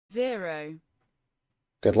0.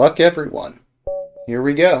 Good luck, everyone. Here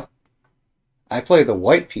we go. I play the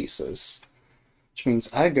white pieces, which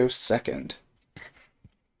means I go second.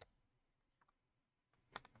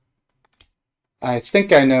 I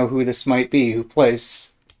think I know who this might be who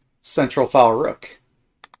plays central file rook.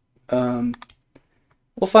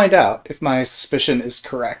 We'll find out if my suspicion is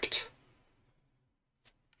correct.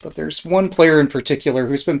 But there's one player in particular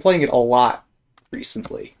who's been playing it a lot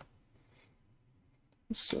recently.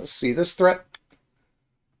 So see this threat?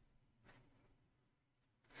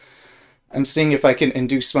 I'm seeing if I can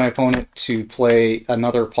induce my opponent to play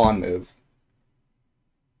another pawn move.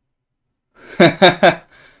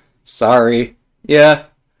 Sorry. Yeah.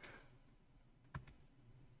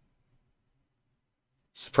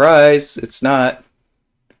 Surprise, it's not.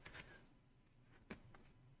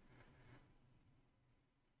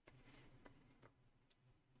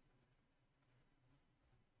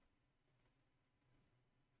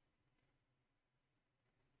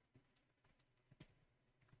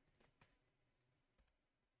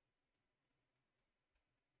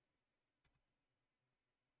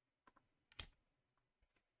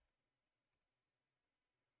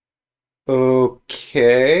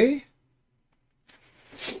 Okay.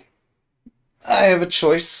 I have a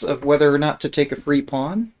choice of whether or not to take a free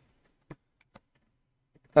pawn.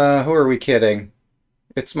 Who are we kidding?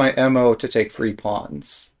 It's my MO to take free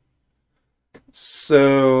pawns.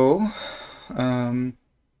 So, um,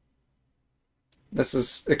 this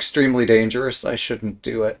is extremely dangerous. I shouldn't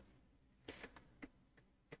do it.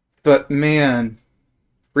 But man,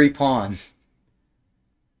 free pawn.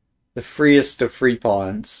 The freest of free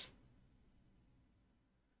pawns.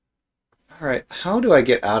 Alright, how do I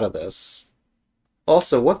get out of this?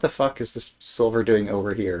 Also, what the fuck is this silver doing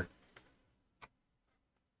over here?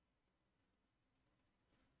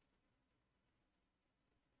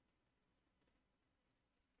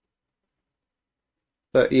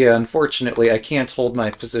 But yeah, unfortunately, I can't hold my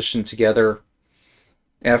position together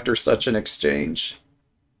after such an exchange.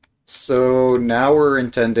 So now we're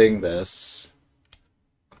intending this.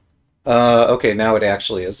 Okay, now it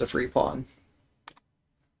actually is a free pawn.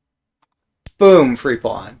 Boom, free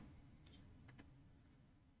pawn.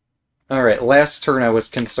 Alright, last turn I was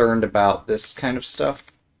concerned about this kind of stuff,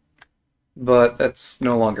 but that's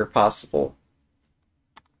no longer possible.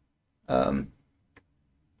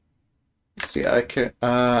 See,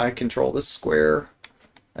 I control this square.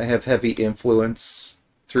 I have heavy influence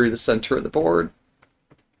through the center of the board.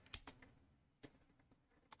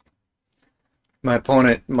 My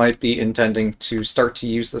opponent might be intending to start to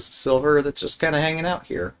use this silver that's just kind of hanging out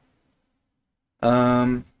here.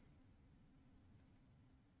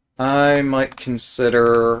 I might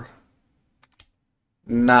consider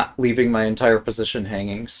not leaving my entire position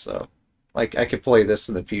hanging, so like I could play this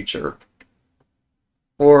in the future.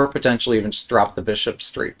 Or potentially even just drop the bishop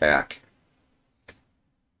straight back.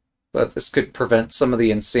 But this could prevent some of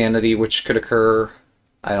the insanity which could occur,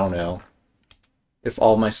 I don't know, if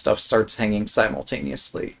all my stuff starts hanging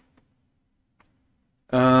simultaneously.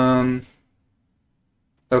 Okay,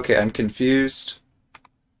 I'm confused.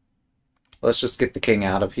 Let's just get the king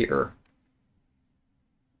out of here.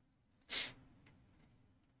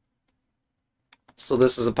 So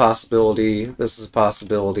this is a possibility, this is a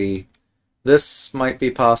possibility. This might be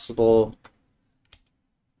possible.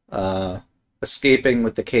 Escaping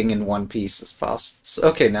with the king in one piece is possible. So,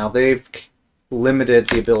 okay, now they've limited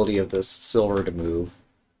the ability of this silver to move.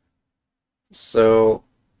 So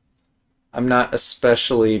I'm not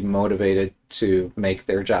especially motivated to make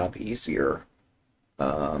their job easier.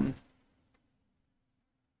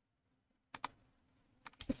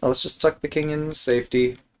 Let's just tuck the king in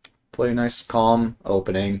safety, play a nice calm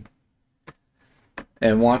opening,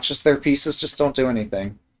 and watch as their pieces just don't do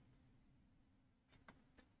anything.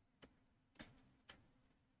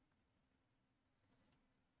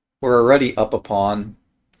 We're already up a pawn.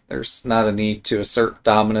 There's not a need to assert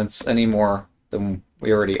dominance any more than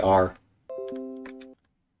we already are.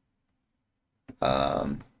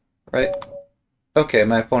 Right? Okay,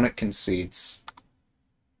 my opponent concedes.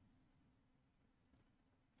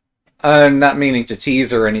 I'm not meaning to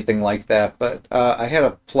tease or anything like that, but I had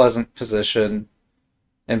a pleasant position,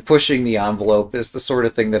 and pushing the envelope is the sort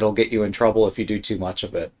of thing that'll get you in trouble if you do too much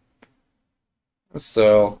of it.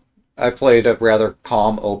 So I played a rather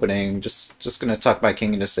calm opening, just gonna tuck my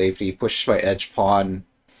king into safety, push my edge pawn,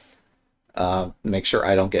 make sure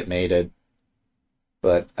I don't get mated.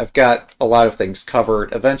 But I've got a lot of things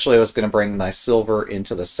covered. Eventually I was going to bring my silver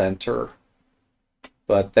into the center,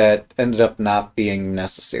 but that ended up not being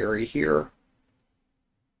necessary here.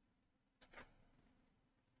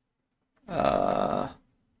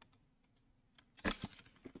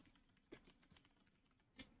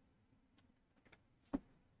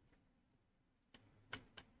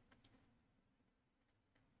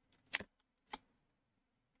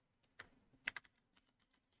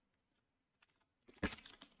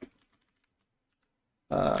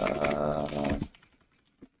 Uh,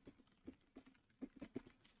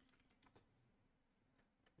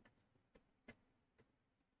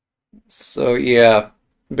 so yeah,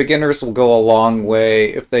 beginners will go a long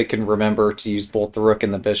way if they can remember to use both the rook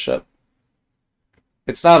and the bishop.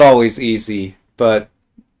 It's not always easy, but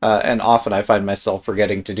and often I find myself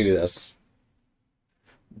forgetting to do this.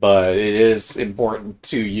 But it is important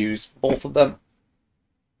to use both of them.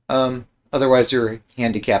 Otherwise you're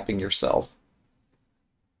handicapping yourself.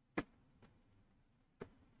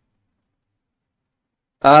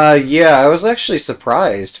 Yeah, I was actually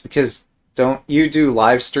surprised because don't you do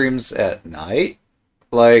live streams at night?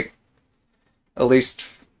 Like, at least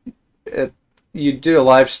it, you did a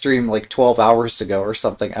live stream like 12 hours ago or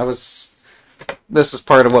something. This is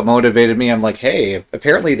part of what motivated me. I'm like, hey,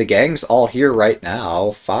 apparently the gang's all here right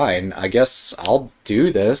now. Fine, I guess I'll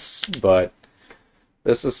do this, but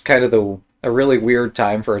this is kind of a really weird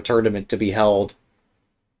time for a tournament to be held,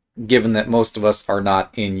 given that most of us are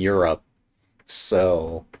not in Europe.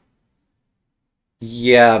 So,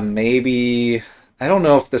 yeah, maybe... I don't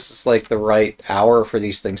know if this is like the right hour for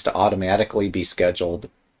these things to automatically be scheduled.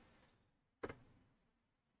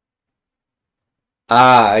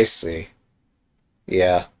 Ah, I see.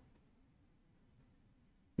 Yeah.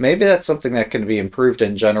 Maybe that's something that can be improved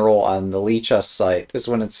in general on the Lichess site, is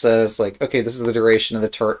when it says, like, okay, this is the duration of the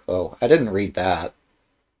turn. Oh, I didn't read that.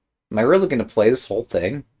 Am I really going to play this whole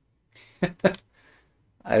thing?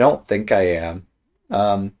 I don't think I am.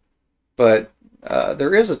 But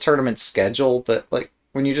there is a tournament schedule, but like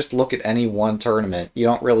when you just look at any one tournament, you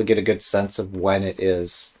don't really get a good sense of when it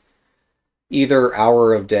is. Either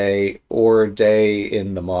hour of day or day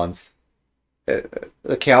in the month.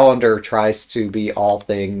 The calendar tries to be all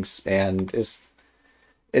things and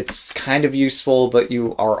it's kind of useful, but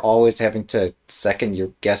you are always having to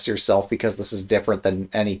guess yourself because this is different than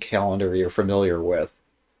any calendar you're familiar with.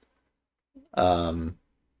 Um,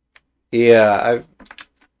 yeah,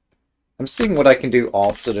 I'm seeing what I can do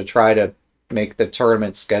also to try to make the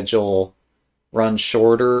tournament schedule run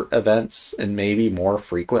shorter events and maybe more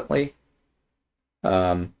frequently.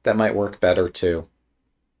 That might work better too.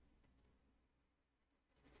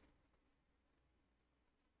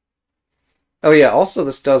 Oh yeah, also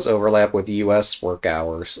this does overlap with US work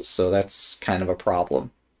hours, so that's kind of a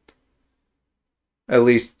problem. At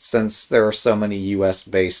least since there are so many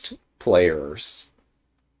US-based players.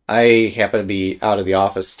 I happen to be out of the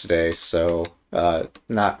office today, so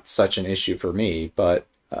not such an issue for me, but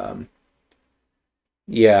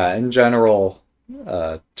yeah, in general,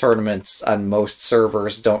 tournaments on most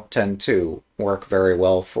servers don't tend to work very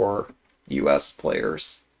well for US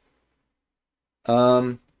players.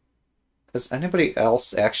 Um, is anybody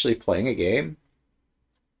else actually playing a game?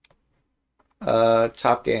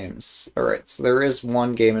 Top games. Alright, so there is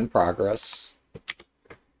one game in progress.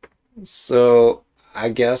 So, I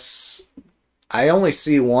guess I only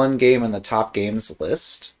see one game in the top games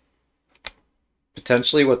list.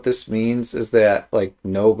 Potentially what this means is that, like,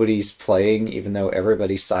 nobody's playing even though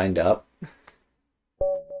everybody signed up.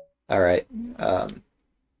 Alright.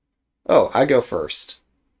 Oh, I go first.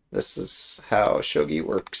 This is how shogi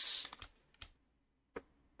works.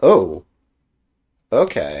 Oh.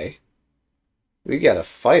 Okay. We got a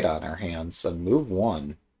fight on our hands on move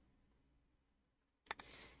one.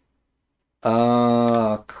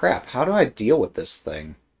 Crap. How do I deal with this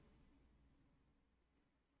thing?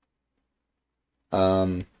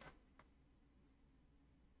 I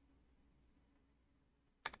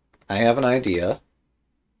have an idea.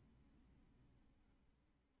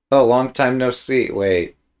 Oh, long time no see.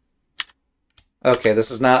 Wait. Okay, this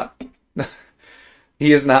is not...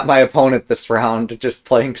 He is not my opponent this round, just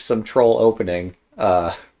playing some troll opening.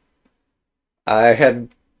 I had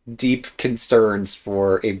deep concerns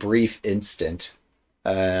for a brief instant.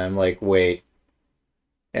 I'm like, wait.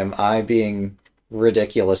 Am I being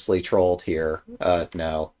ridiculously trolled here?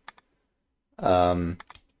 No. Because,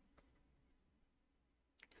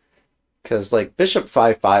 like, Bishop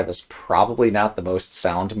 5-5 is probably not the most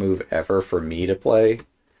sound move ever for me to play.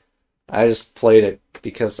 I just played it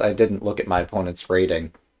because I didn't look at my opponent's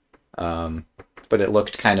rating. But it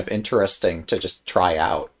looked kind of interesting to just try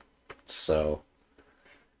out. So,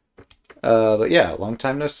 but yeah, long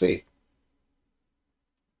time no see.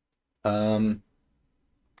 Alright,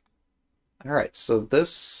 so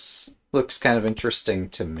this looks kind of interesting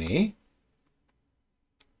to me.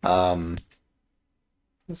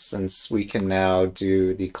 Since we can now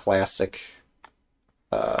do the classic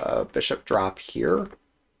bishop drop here.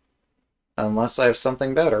 Unless I have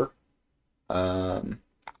something better. Yes,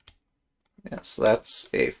 that's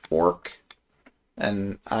a fork.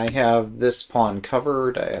 And I have this pawn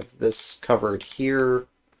covered. I have this covered here.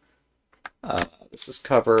 This is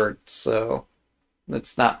covered, so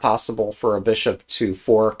it's not possible for a bishop to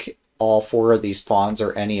fork all four of these pawns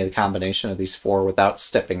or any combination of these four without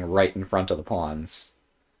stepping right in front of the pawns.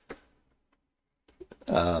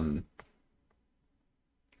 So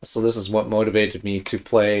this is what motivated me to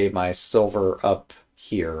play my silver up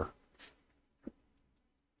here.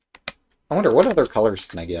 I wonder what other colors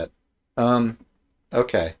can I get?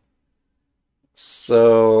 Okay.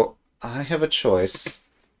 So I have a choice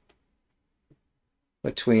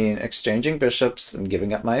between exchanging bishops and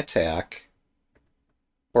giving up my attack,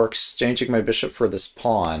 or exchanging my bishop for this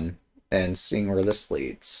pawn and seeing where this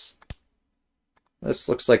leads. This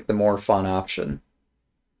looks like the more fun option.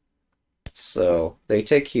 So they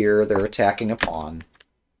take here, they're attacking a pawn,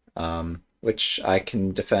 which I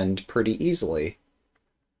can defend pretty easily.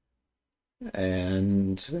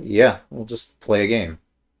 And yeah, we'll just play a game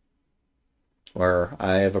where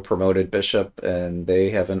I have a promoted bishop and they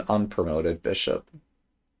have an unpromoted bishop.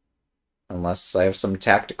 Unless I have some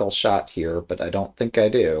tactical shot here, but I don't think I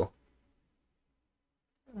do.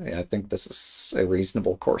 Yeah, I think this is a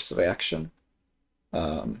reasonable course of action.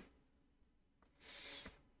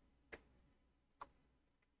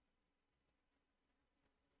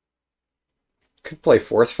 Could play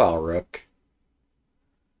fourth file rook.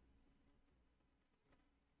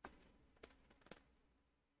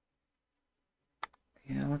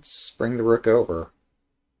 Yeah, let's bring the rook over.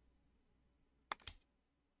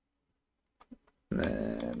 And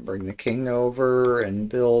then bring the king over and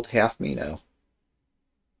build half Mino.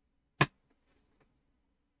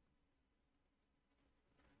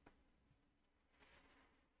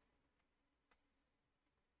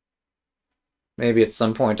 Maybe at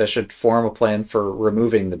some point I should form a plan for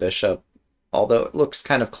removing the bishop, although it looks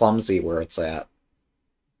kind of clumsy where it's at.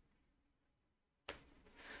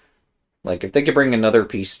 Like, if they could bring another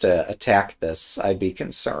piece to attack this, I'd be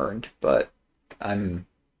concerned, but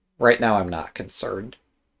right now I'm not concerned.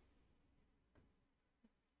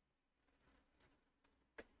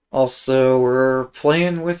 Also, we're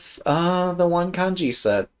playing with the one kanji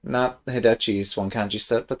set, not Hidechi's one kanji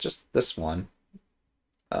set, but just this one.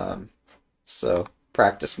 So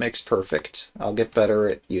practice makes perfect. I'll get better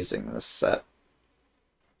at using this set.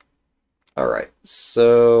 Alright,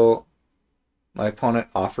 so my opponent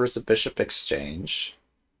offers a bishop exchange.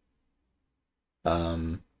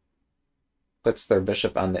 Puts their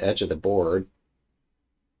bishop on the edge of the board.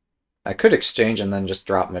 I could exchange and then just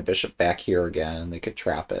drop my bishop back here again, and they could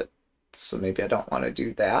trap it. So maybe I don't want to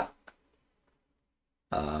do that.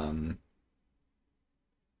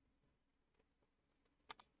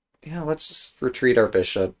 Yeah, let's just retreat our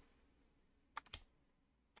bishop.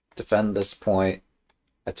 Defend this point.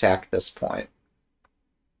 Attack this point.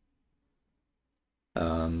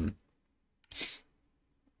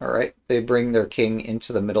 Alright, they bring their king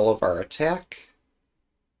into the middle of our attack.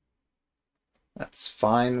 That's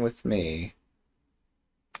fine with me.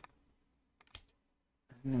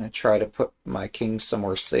 I'm going to try to put my king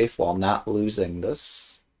somewhere safe while not losing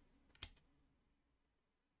this.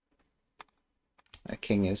 My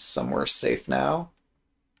king is somewhere safe now.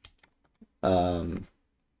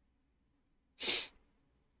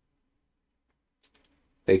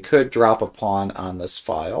 They could drop a pawn on this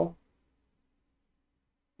file.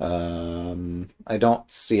 I don't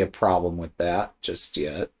see a problem with that just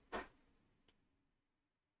yet.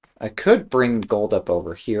 I could bring gold up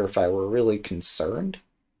over here if I were really concerned.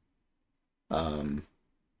 But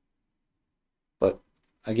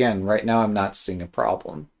again, right now I'm not seeing a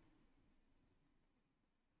problem.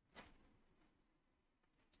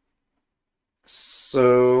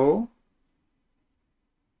 So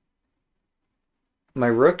my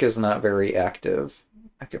rook is not very active.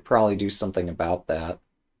 I could probably do something about that.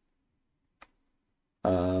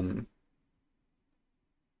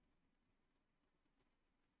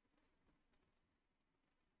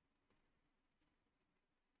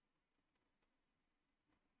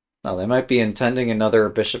 Now they might be intending another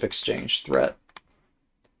bishop exchange threat.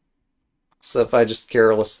 So if I just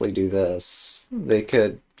carelessly do this, they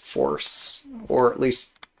could force, or at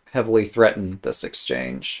least heavily threaten this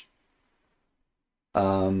exchange.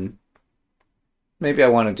 Maybe I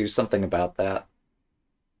want to do something about that.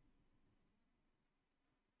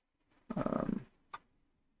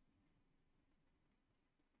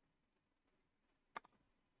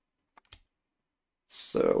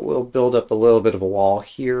 So we'll build up a little bit of a wall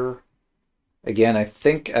here. Again, I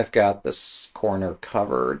think I've got this corner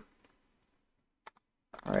covered.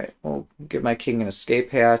 All right, we'll give my king an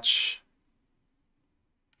escape hatch.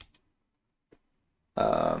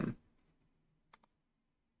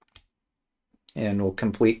 And we'll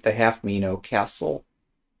complete the half Mino castle.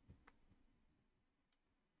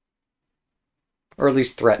 Or at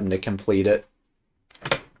least threaten to complete it.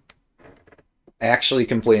 Actually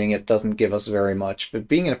completing it doesn't give us very much, but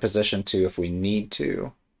being in a position to, if we need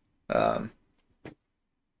to,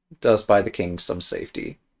 does buy the king some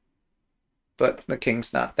safety. But the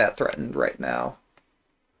king's not that threatened right now.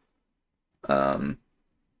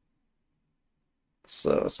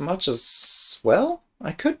 So as much as, well,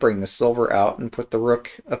 I could bring the silver out and put the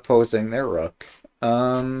rook opposing their rook.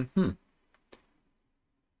 That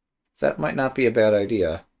might not be a bad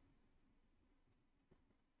idea.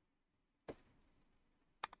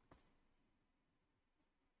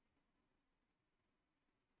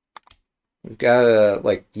 We've got to,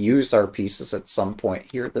 like, use our pieces at some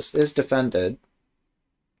point here. This is defended.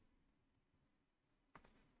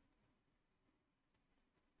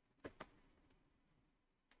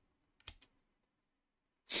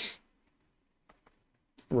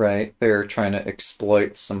 Right, they're trying to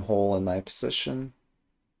exploit some hole in my position.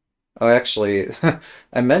 Oh, actually,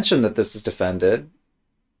 I mentioned that this is defended.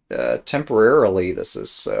 Temporarily, this is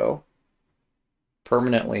so.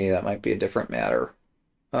 Permanently, that might be a different matter.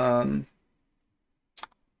 Um,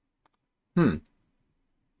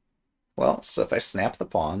 Well, so if I snap the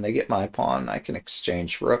pawn, they get my pawn. I can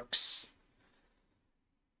exchange rooks.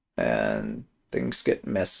 And things get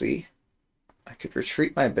messy. I could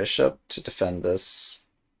retreat my bishop to defend this.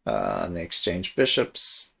 And they exchange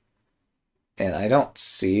bishops. And I don't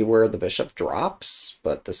see where the bishop drops,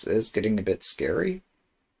 but this is getting a bit scary.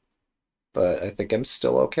 But I think I'm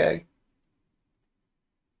still okay.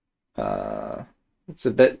 It's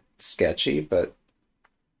a bit sketchy, but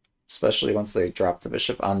especially once they drop the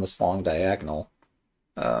bishop on this long diagonal.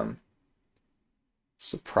 So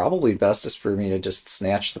probably best is for me to just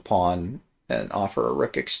snatch the pawn and offer a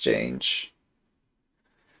rook exchange.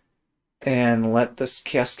 And let this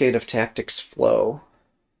cascade of tactics flow.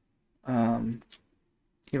 Even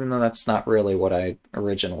though that's not really what I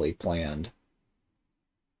originally planned.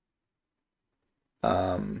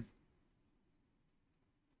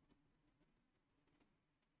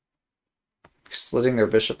 Slitting their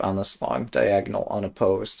bishop on this long diagonal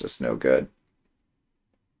unopposed is no good.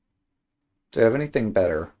 Do I have anything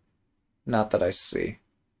better? Not that I see.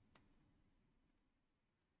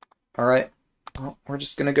 Alright, well, we're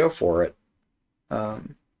just gonna go for it.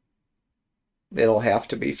 It'll have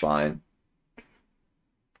to be fine.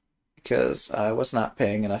 Because I was not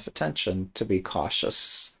paying enough attention to be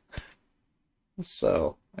cautious.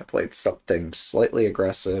 So I played something slightly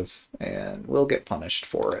aggressive and will get punished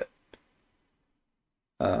for it.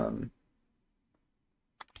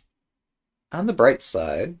 On the bright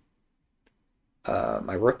side,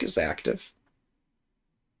 my rook is active.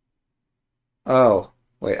 Oh,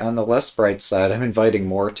 wait, on the less bright side, I'm inviting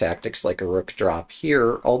more tactics like a rook drop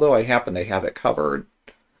here, although I happen to have it covered.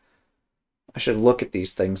 I should look at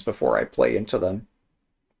these things before I play into them.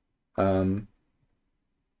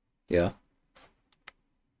 Yeah.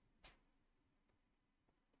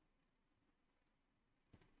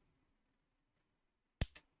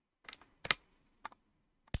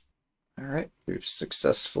 Alright, we've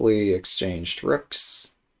successfully exchanged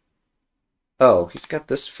rooks. Oh, he's got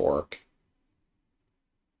this fork.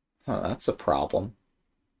 Oh, that's a problem.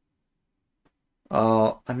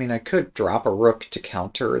 I mean, I could drop a rook to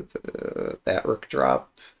counter that rook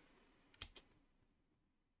drop.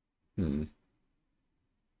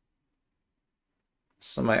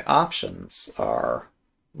 So my options are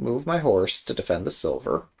move my horse to defend the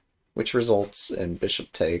silver, which results in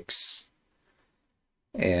bishop takes,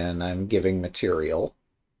 and I'm giving material.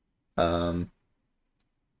 Actually,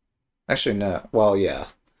 no. Well, yeah.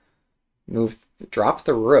 Drop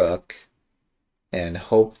the rook, and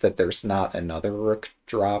hope that there's not another rook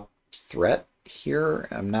drop threat here.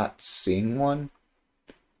 I'm not seeing one.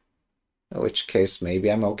 In which case,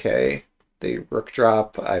 maybe I'm okay. The rook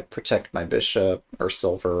drop, I protect my bishop, or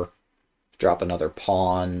silver, drop another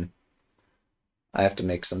pawn. I have to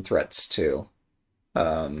make some threats, too.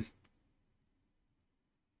 Oh,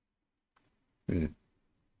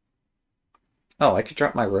 I could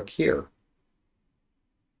drop my rook here.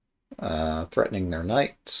 Threatening their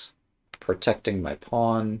knight, protecting my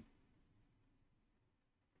pawn.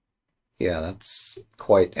 Yeah, that's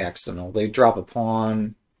quite accidental. They drop a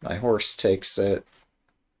pawn, my horse takes it.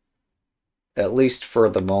 At least for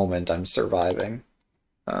the moment, I'm surviving.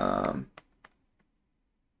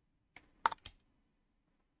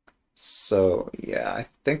 So, yeah, I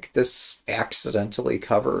think this accidentally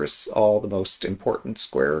covers all the most important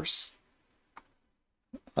squares.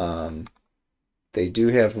 They do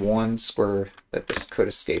have one square that this could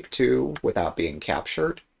escape to without being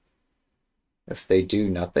captured. If they do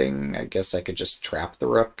nothing, I guess I could just trap the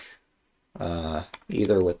rook,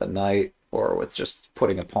 either with a knight or with just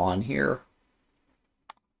putting a pawn here.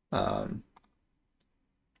 Um,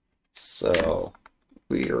 so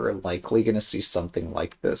we are likely going to see something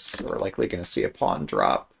like this. We're likely going to see a pawn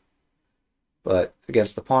drop. But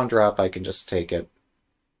against the pawn drop, I can just take it.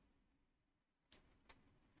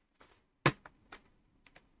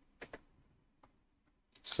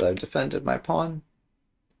 So I've defended my pawn,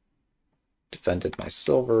 defended my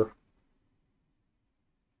silver.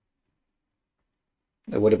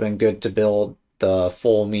 It would have been good to build the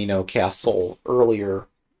full Mino castle earlier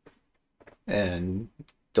and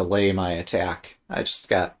delay my attack. I just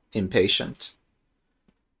got impatient.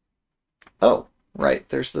 Oh, right,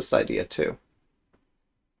 there's this idea too.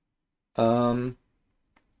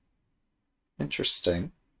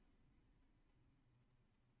 Interesting.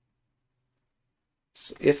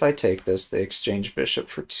 So if I take this, they exchange bishop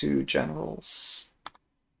for 2 generals.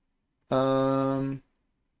 Hmm.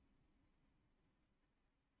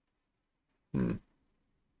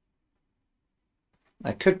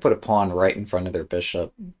 I could put a pawn right in front of their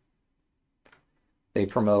bishop. They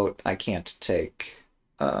promote, I can't take.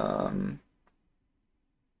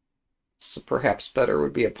 So perhaps better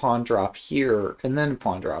would be a pawn drop here, and then a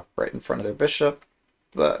pawn drop right in front of their bishop.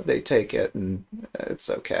 But they take it, and it's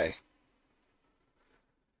okay.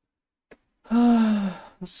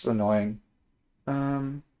 This is annoying.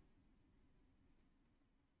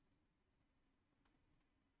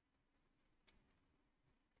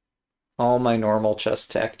 All my normal chess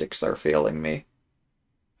tactics are failing me.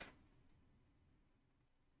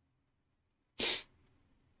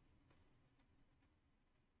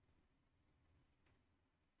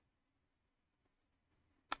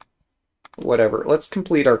 Whatever. Let's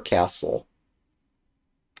complete our castle.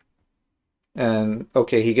 And,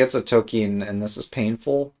 okay, he gets a token, and this is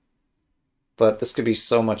painful. But this could be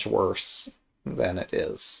so much worse than it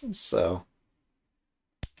is. So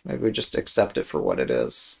maybe we just accept it for what it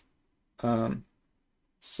is.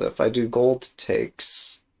 So if I do gold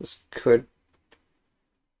takes, this could...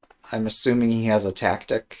 I'm assuming he has a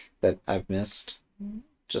tactic that I've missed.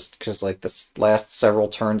 Just because, like, this last several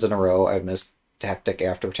turns in a row, I've missed tactic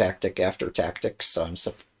after tactic after tactic, so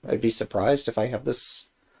I'd be surprised if I have this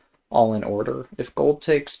all in order. If gold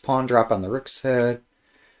takes, pawn drop on the rook's head.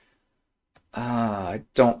 I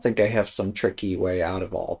don't think I have some tricky way out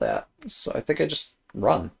of all that, so I think I just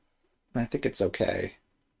run. I think it's okay.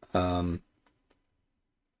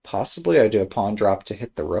 Possibly I do a pawn drop to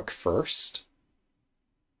hit the rook first.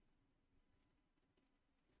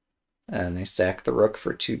 And they sack the rook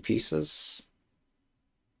for 2 pieces.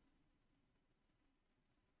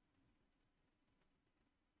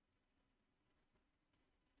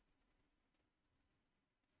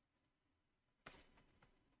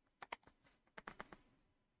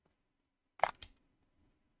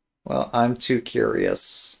 Well, I'm too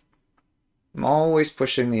curious. I'm always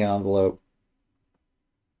pushing the envelope.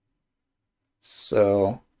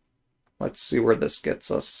 So let's see where this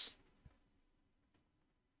gets us.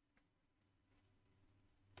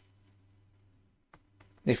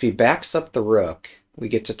 If he backs up the rook, we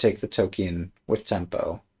get to take the token with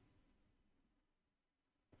tempo.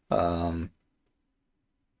 And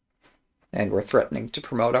we're threatening to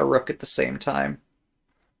promote our rook at the same time.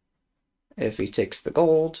 If he takes the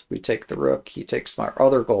gold, we take the rook, he takes my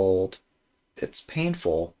other gold. It's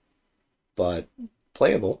painful, but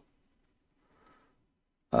playable.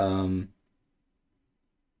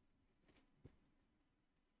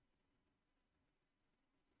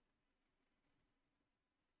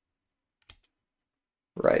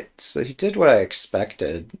 Right, so he did what I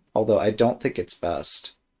expected, although I don't think it's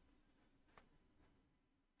best.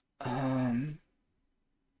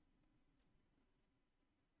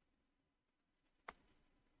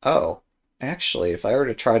 Oh, actually, if I were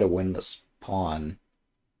to try to win this pawn,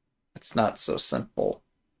 it's not so simple.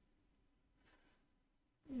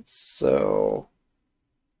 So,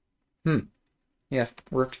 yeah,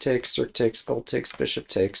 rook takes, gold takes, bishop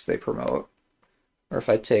takes, they promote. Or if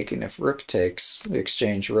I take, and if rook takes, we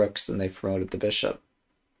exchange rooks, and they've promoted the bishop.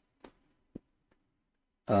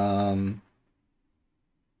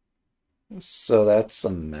 So that's a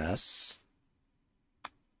mess.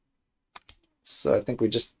 So I think we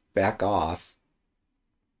just back off.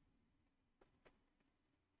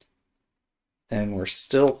 And we're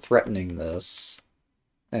still threatening this.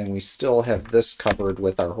 And we still have this covered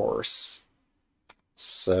with our horse.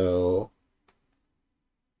 So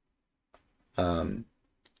I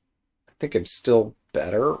think I'm still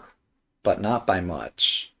better, but not by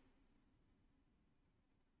much.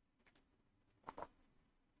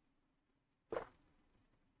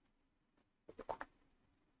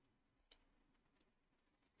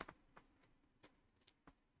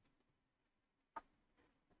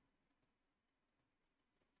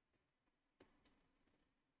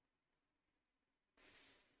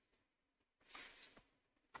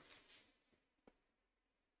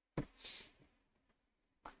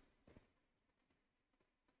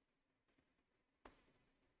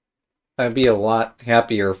 I'd be a lot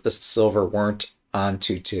happier if this silver weren't on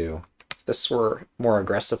 2-2. If this were more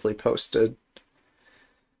aggressively posted.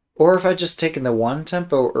 Or if I'd just taken the one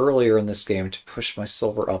tempo earlier in this game to push my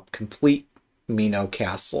silver up complete Mino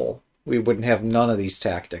Castle. We wouldn't have none of these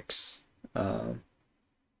tactics.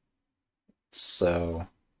 So,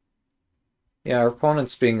 yeah, our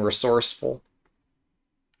opponent's being resourceful.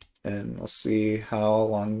 And we'll see how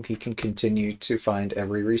long he can continue to find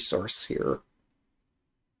every resource here.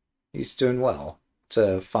 He's doing well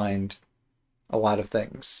to find a lot of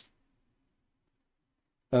things.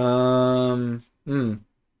 So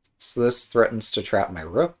this threatens to trap my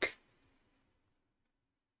rook.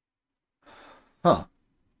 Huh.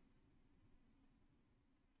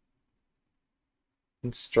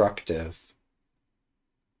 Instructive.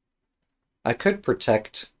 I could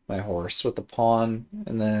protect my horse with the pawn,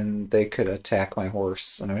 and then they could attack my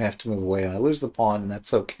horse, and I would have to move away, and I lose the pawn, and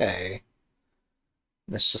that's okay.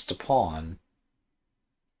 It's just a pawn.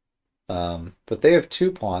 But they have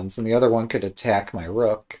two pawns, and the other one could attack my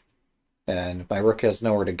rook. And if my rook has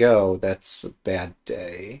nowhere to go, that's a bad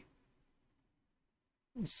day.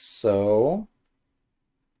 So,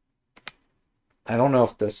 I don't know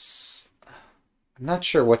if this... I'm not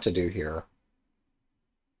sure what to do here.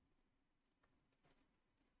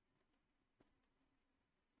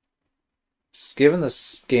 Just given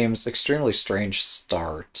this game's extremely strange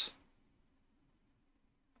start,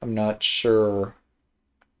 I'm not sure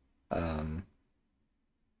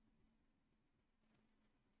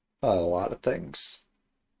a lot of things.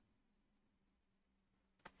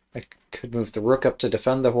 I could move the rook up to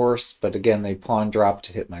defend the horse, but again, they pawn drop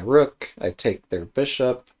to hit my rook. I take their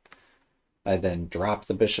bishop. I then drop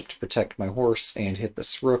the bishop to protect my horse and hit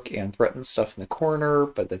this rook and threaten stuff in the corner,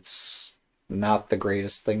 but that's not the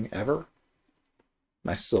greatest thing ever.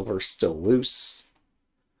 My silver's still loose.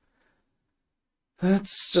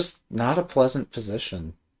 That's just not a pleasant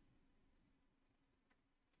position.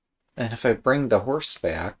 And if I bring the horse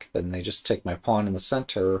back, then they just take my pawn in the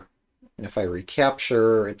center. And if I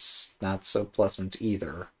recapture, it's not so pleasant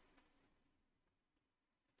either.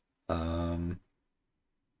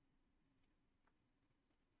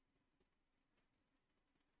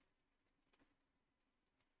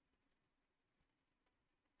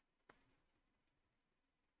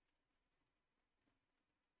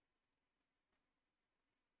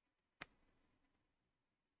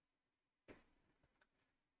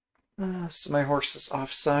 So my horse is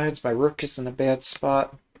offsides, my rook is in a bad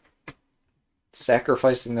spot.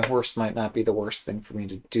 Sacrificing the horse might not be the worst thing for me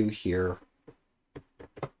to do here.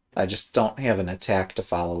 I just don't have an attack to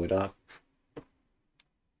follow it up.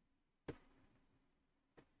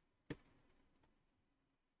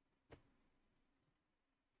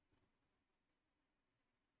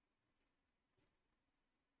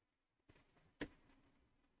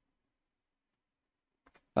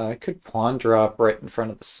 I could pawn drop right in front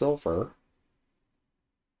of the silver.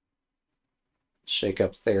 Shake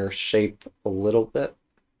up their shape a little bit.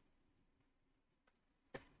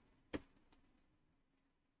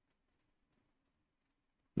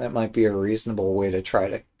 That might be a reasonable way to try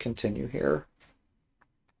to continue here.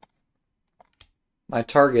 My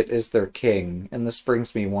target is their king, and this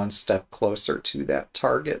brings me one step closer to that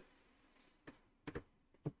target.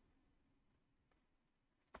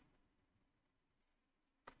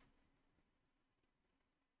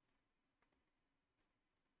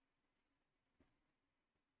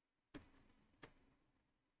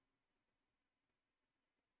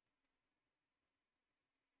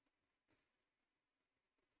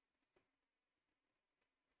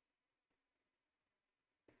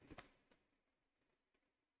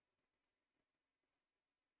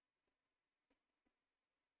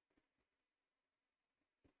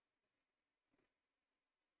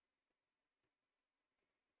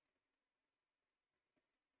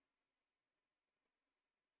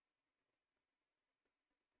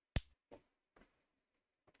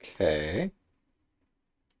 Okay.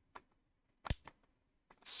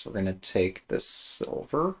 So we're going to take this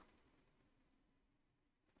silver.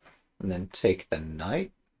 And then take the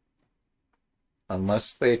knight.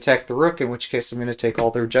 Unless they attack the rook, in which case I'm going to take all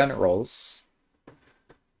their generals.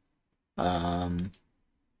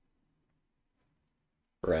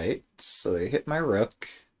 Right, so they hit my rook.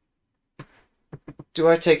 Do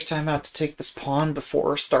I take time out to take this pawn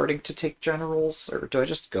before starting to take generals, or do I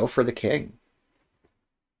just go for the king?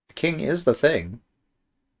 The king is the thing.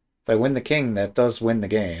 If I win the king, that does win the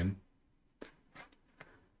game.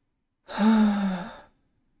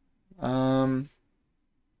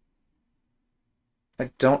 I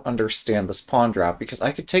don't understand this pawn drop, because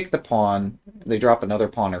I could take the pawn, they drop another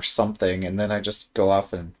pawn or something, and then I just go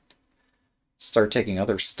off and start taking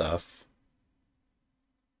other stuff.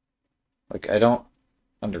 Like, I don't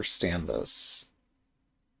understand this.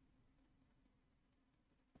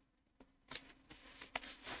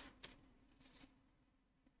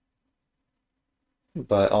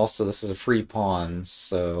 But also, this is a free pawn,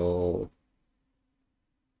 so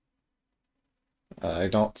I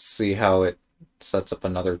don't see how it sets up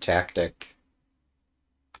another tactic.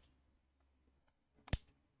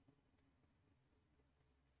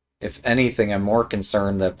 If anything, I'm more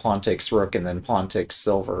concerned that pawn takes rook and then pawn takes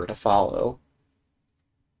silver to follow.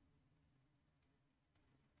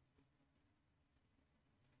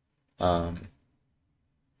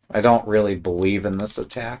 I don't really believe in this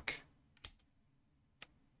attack.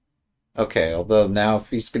 Okay, although now if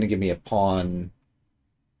he's going to give me a pawn,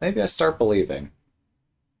 maybe I start believing.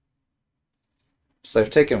 So I've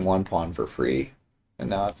taken one pawn for free, and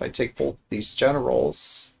now if I take both these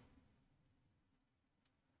generals,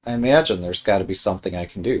 I imagine there's got to be something I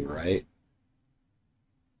can do, right?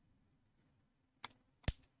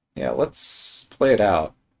 Yeah, let's play it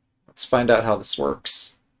out. Let's find out how this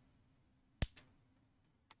works.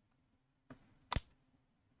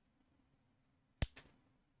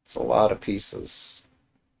 It's a lot of pieces.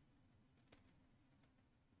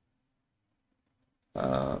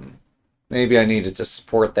 Maybe I needed to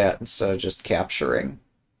support that instead of just capturing.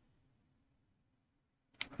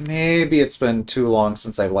 Maybe it's been too long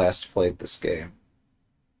since I've last played this game.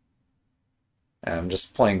 I'm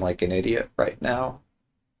just playing like an idiot right now.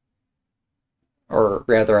 Or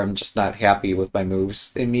rather, I'm just not happy with my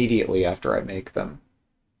moves immediately after I make them.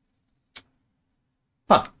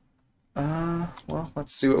 Huh. Well,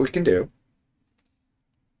 let's see what we can do.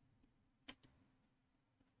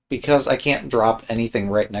 Because I can't drop anything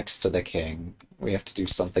right next to the king, we have to do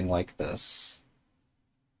something like this.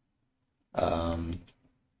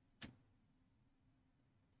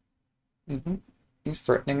 He's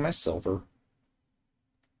threatening my silver.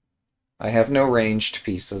 I have no ranged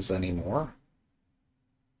pieces anymore.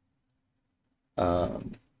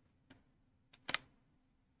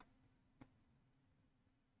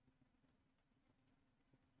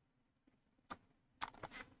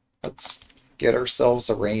 Let's get ourselves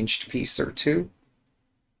a ranged piece or two.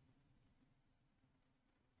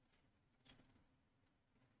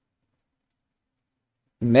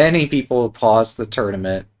 Many people have paused the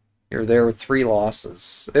tournament. You're there with 3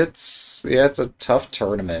 losses. It's a tough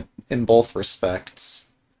tournament in both respects.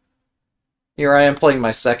 Here I am playing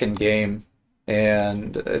my second game,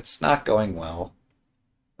 and it's not going well.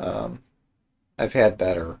 I've had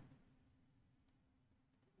better.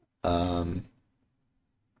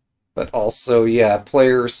 But also, yeah,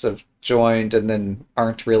 players have joined and then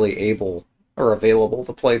aren't really able or available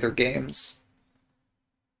to play their games.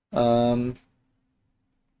 Oh,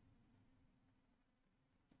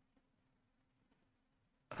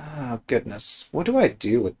 goodness. What do I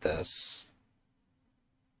do with this?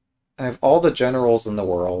 I have all the generals in the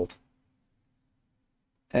world.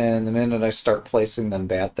 And the minute I start placing them,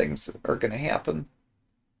 bad things are going to happen.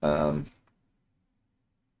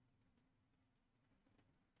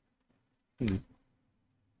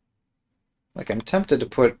 Like, I'm tempted to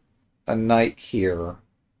put a knight here,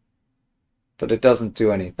 but it doesn't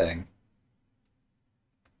do anything.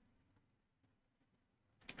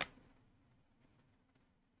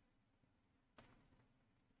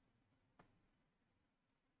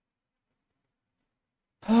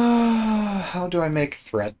 How do I make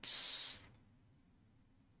threats?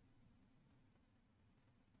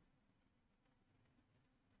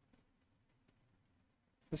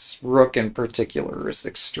 This rook in particular is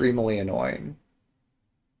extremely annoying.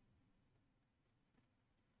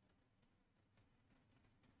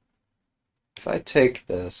 If I take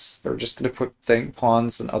this, they're just going to put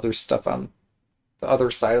pawns and other stuff on the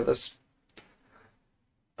other side of this.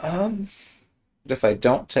 But if I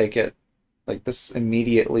don't take it, like, this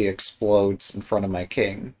immediately explodes in front of my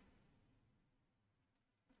king.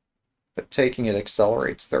 But taking it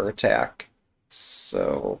accelerates their attack.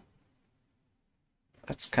 So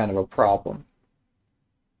that's kind of a problem.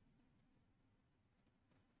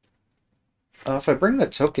 If I bring the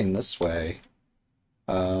token this way,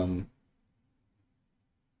 I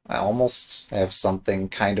almost have something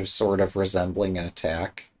kind of sort of resembling an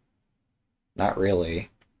attack. Not really.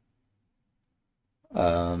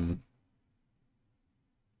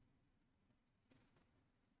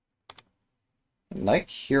 Knight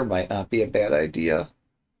here might not be a bad idea.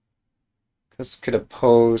 Because it could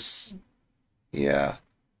oppose... Yeah,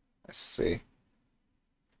 I see.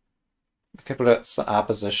 I could put some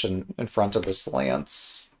opposition in front of this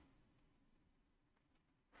lance.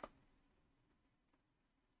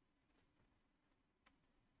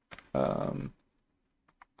 Let's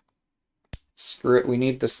Screw it, we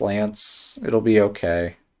need this lance. It'll be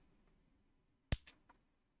okay.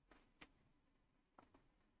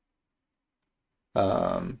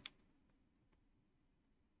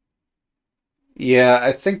 Yeah,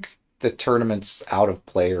 I think the tournament's out of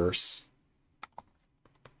players.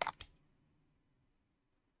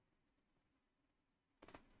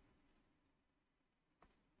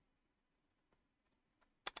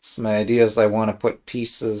 So my idea is I want to put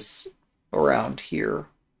pieces around here.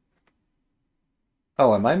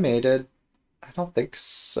 Oh, am I mated? I don't think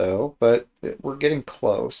so, but we're getting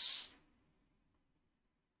close.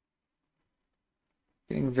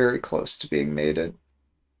 Getting very close to being mated.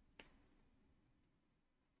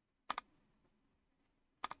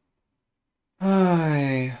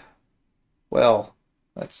 Well,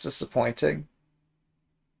 that's disappointing.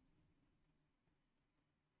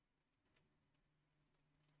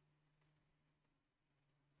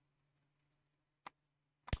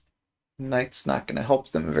 Knight's not going to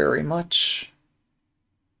help them very much.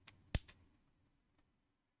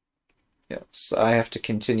 Yep, so I have to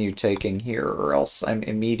continue taking here or else I'm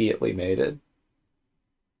immediately mated.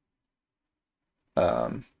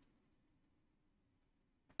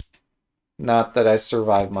 Not that I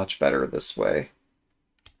survive much better this way.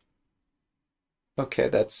 Okay,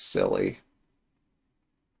 that's silly.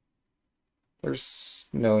 There's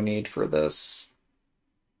no need for this.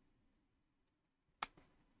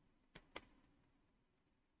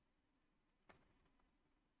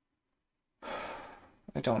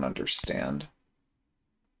 I don't understand.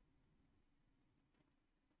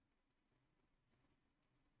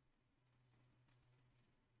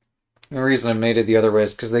 The reason I made it the other way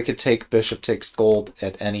is because they could take bishop takes gold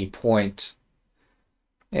at any point,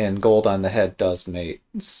 and gold on the head does mate,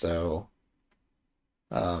 so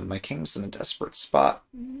my king's in a desperate spot.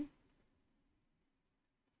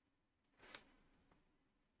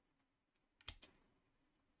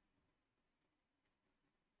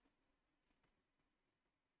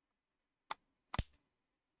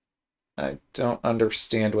 I don't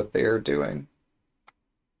understand what they are doing.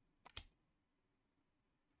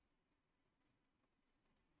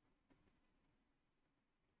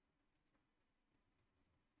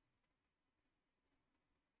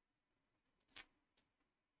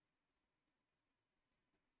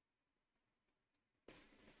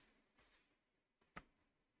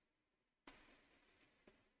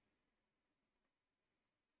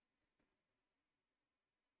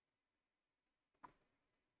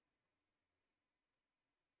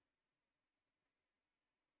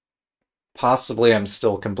 Possibly I'm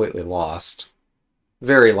still completely lost.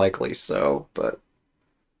 Very likely so, but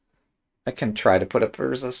I can try to put up a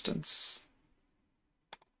resistance.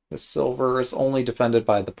 The silver is only defended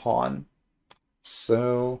by the pawn.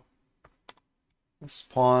 So this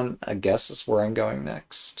pawn, I guess, is where I'm going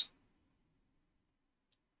next.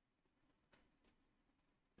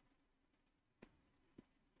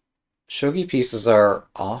 Shogi pieces are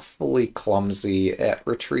awfully clumsy at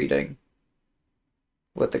retreating,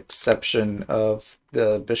 with exception of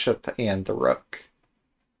the bishop and the rook.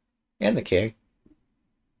 And the king.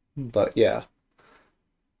 But yeah.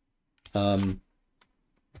 Alright,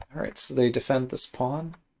 so they defend this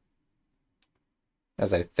pawn.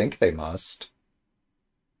 As I think they must.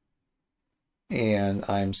 And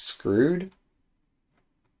I'm screwed.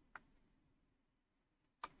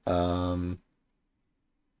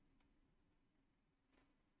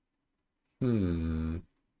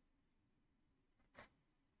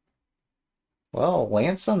 Well,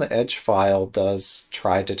 Lance on the edge file does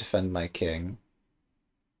try to defend my king.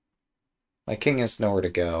 My king has nowhere to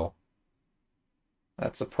go.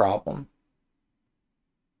 That's a problem.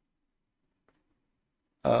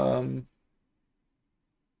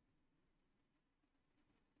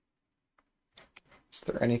 Is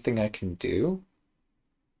there anything I can do?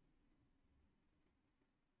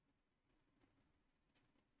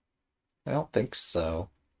 I don't think so.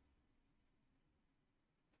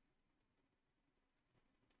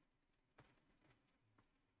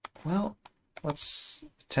 Well, let's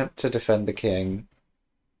attempt to defend the king.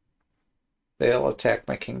 They'll attack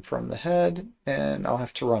my king from the head, and I'll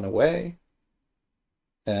have to run away.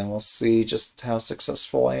 And we'll see just how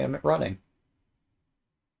successful I am at running.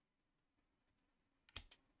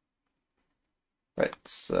 Right,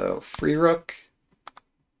 so free rook.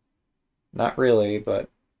 Not really, but...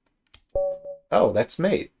 Oh, that's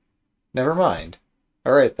mate. Never mind.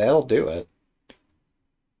 Alright, that'll do it.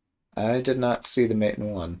 I did not see the mate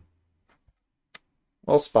in one.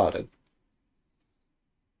 Well spotted.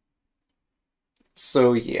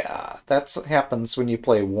 So yeah, that's what happens when you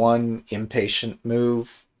play one impatient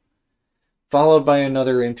move, followed by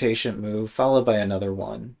another impatient move, followed by another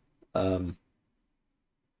one.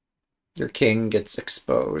 Your king gets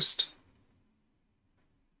exposed.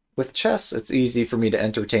 With chess, it's easy for me to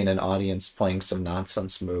entertain an audience playing some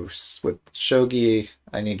nonsense moves. With shogi,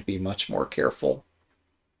 I need to be much more careful.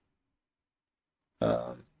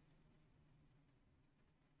 Um,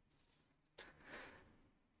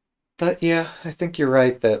 but yeah, I think you're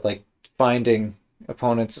right that like finding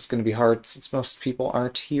opponents is going to be hard since most people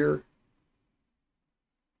aren't here.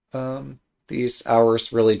 These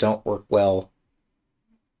hours really don't work well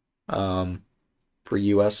um, for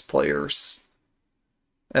US players.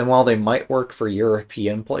 And while they might work for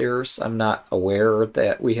European players, I'm not aware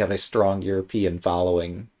that we have a strong European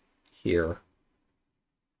following here.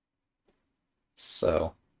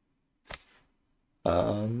 So,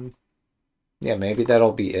 um, yeah, maybe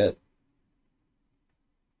that'll be it.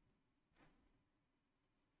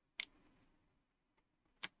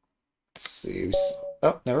 Let's see.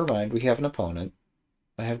 Oh, never mind. We have an opponent.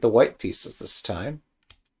 I have the white pieces this time.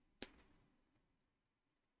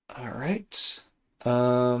 All right.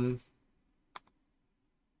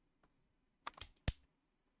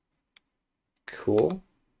 Cool.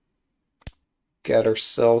 Got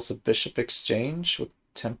ourselves a bishop exchange with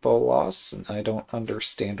tempo loss, and I don't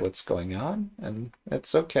understand what's going on, and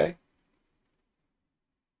it's okay.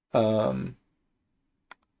 Um,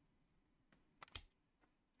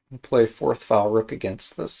 play fourth file rook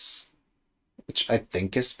against this, which I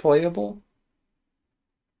think is playable.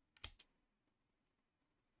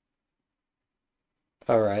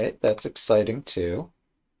 All right, that's exciting too.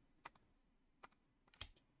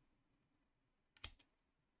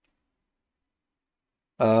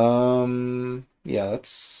 Yeah, that's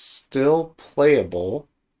still playable.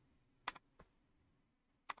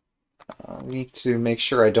 I need to make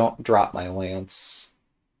sure I don't drop my lance.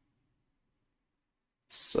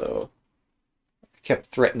 So I kept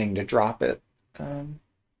threatening to drop it.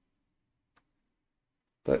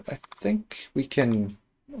 But I think we can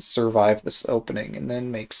survive this opening and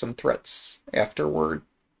then make some threats afterward.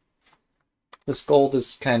 This gold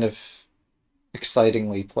is kind of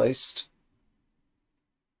excitingly placed.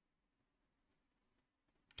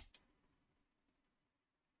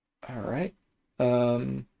 All right.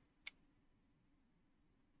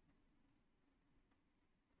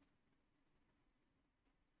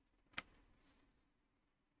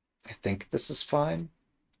 I think this is fine.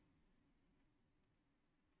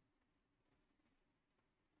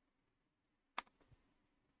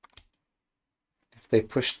 If they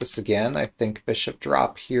push this again, I think bishop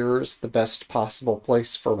drop here is the best possible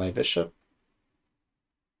place for my bishop.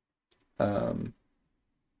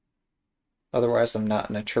 Otherwise, I'm not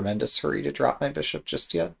in a tremendous hurry to drop my bishop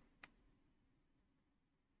just yet.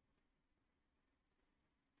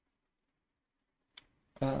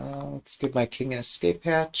 Let's give my king an escape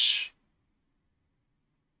hatch.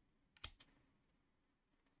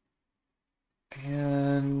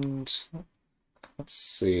 And let's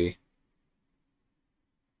see.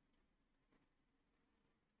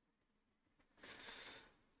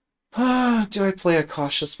 Do I play a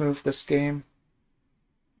cautious move this game?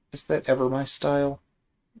 Is that ever my style?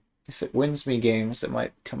 If it wins me games, it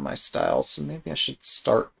might become my style, so maybe I should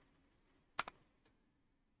start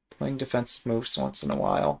playing defensive moves once in a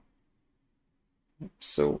while.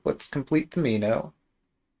 So let's complete the Mino.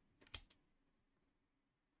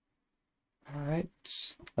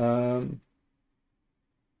 Alright. Let's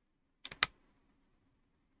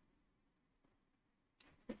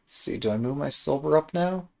see, do I move my silver up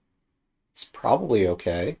now? It's probably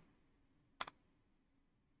okay.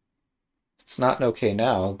 If it's not okay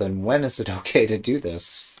now, then when is it okay to do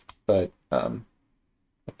this? But I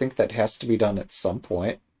think that has to be done at some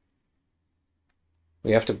point.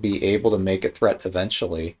 We have to be able to make a threat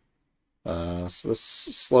eventually. So this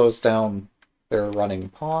slows down their running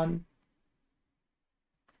pawn.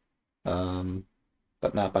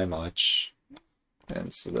 But not by much.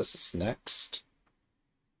 And so this is next.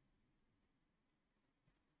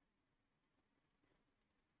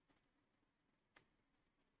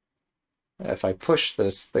 If I push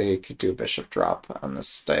this, they could do a bishop drop on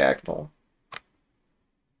this diagonal.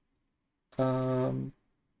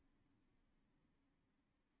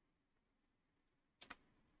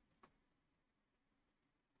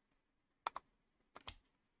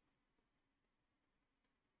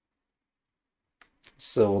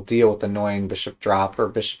 So we'll deal with annoying bishop drop or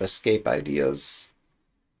bishop escape ideas.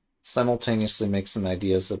 Simultaneously make some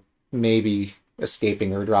ideas of maybe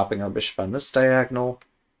escaping or dropping our bishop on this diagonal.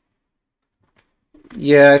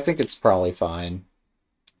 Yeah, I think it's probably fine.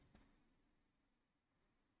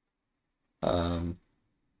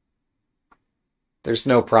 There's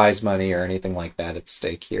no prize money or anything like that at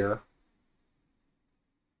stake here.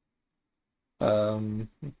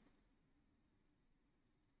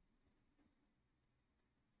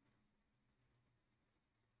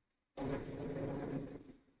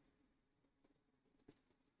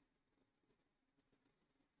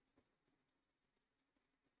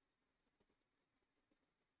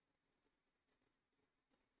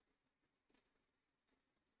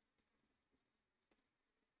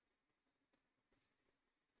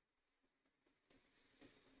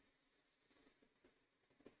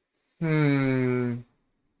 Hmm.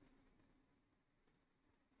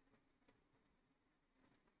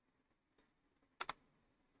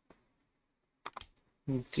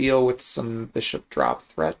 Deal with some bishop drop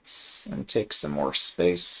threats and take some more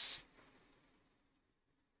space.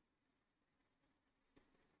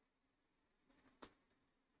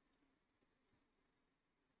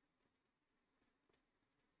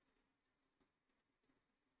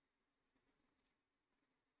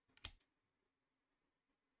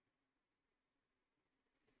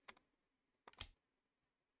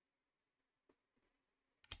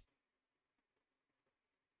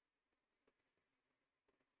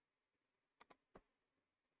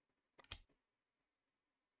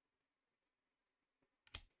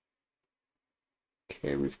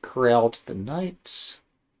 Okay, we've corralled the knight.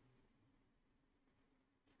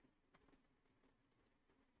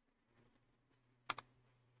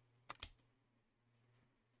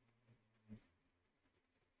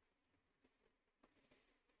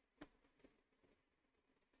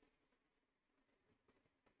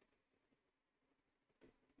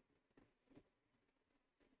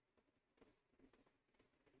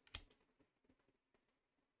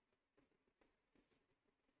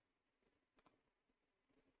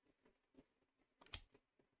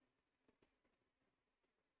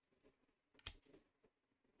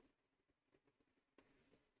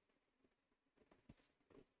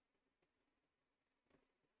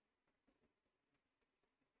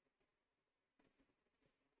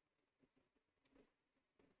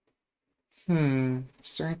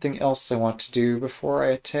 Is there anything else I want to do before I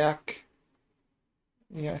attack?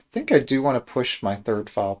 Yeah, I think I do want to push my third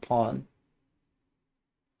file pawn.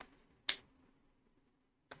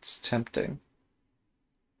 It's tempting.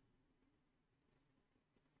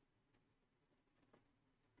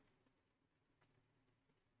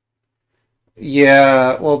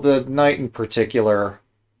 Yeah, well, the knight in particular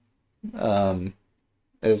um,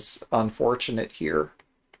 is unfortunate here.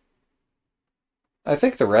 I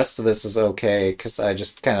think the rest of this is okay because I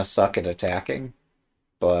just kind of suck at attacking,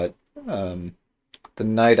 but um, the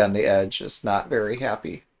knight on the edge is not very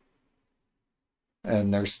happy,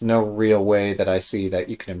 and there's no real way that I see that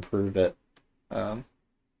you can improve it. Um,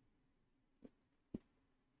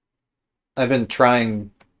 I've been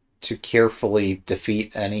trying to carefully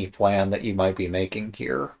defeat any plan that you might be making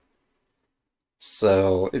here,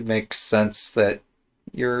 so it makes sense that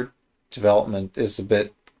your development is a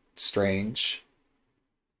bit strange.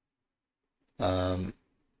 Um,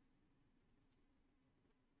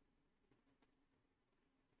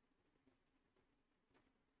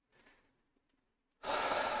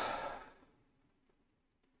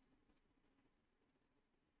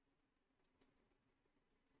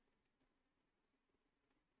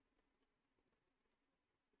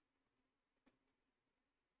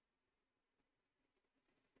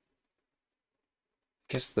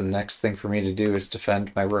 guess the next thing for me to do is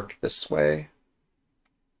defend my rook this way.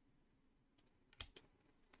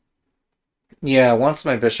 Yeah, once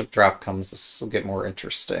my bishop drop comes, this will get more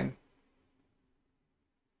interesting.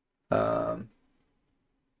 Um,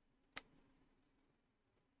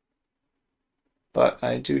 but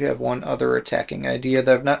I do have one other attacking idea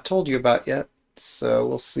that I've not told you about yet, so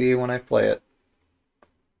we'll see when I play it.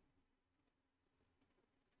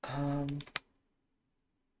 Um,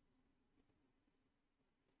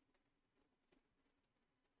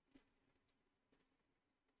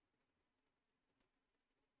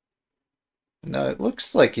 no, it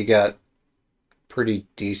looks like you got pretty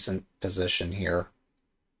decent position here.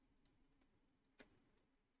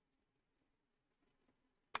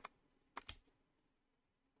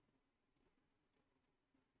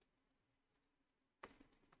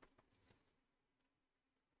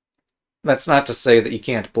 That's not to say that you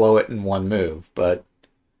can't blow it in one move, but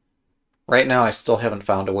right now I still haven't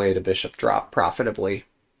found a way to bishop drop profitably.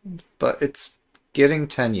 But it's getting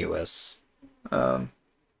tenuous. Um,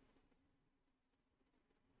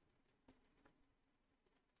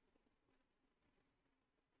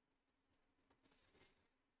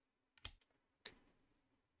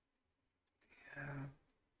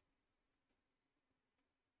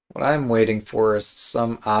 what I'm waiting for is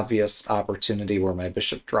some obvious opportunity where my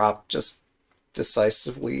bishop drop just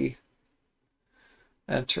decisively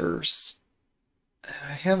enters.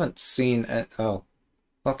 I haven't seen it. Oh,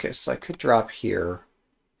 okay, so I could drop here.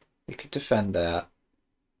 You could defend that.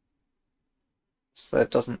 So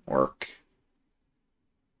that doesn't work.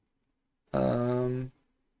 Um,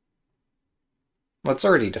 well, it's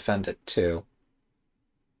already defended too.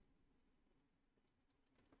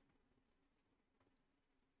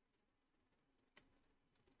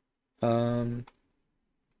 Um,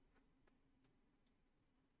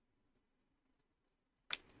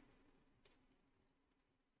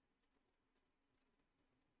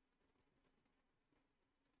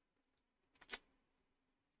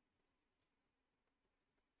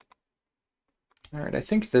 Alright, I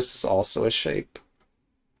think this is also a shape.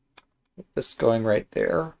 This going right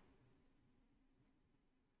there.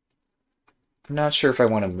 I'm not sure if I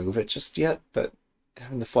want to move it just yet, but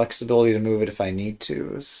having the flexibility to move it if I need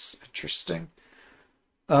to is interesting.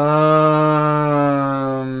 Okay,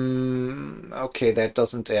 that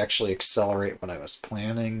doesn't actually accelerate what I was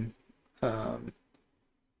planning. Yeah,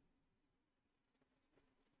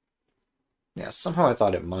 somehow I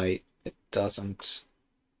thought it might. It doesn't.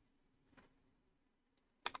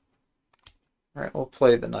 Alright, we'll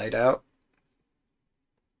play the knight out.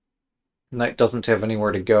 Knight doesn't have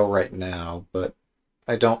anywhere to go right now, but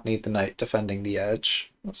I don't need the knight defending the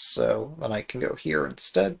edge, so the knight can go here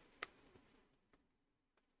instead.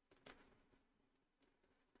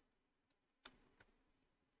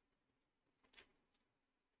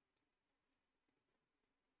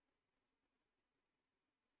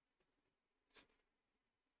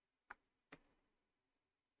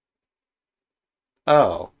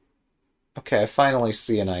 Oh, okay, I finally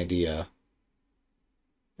see an idea.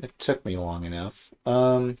 It took me long enough.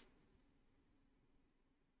 I'm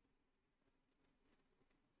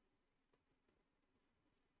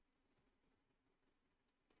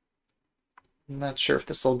not sure if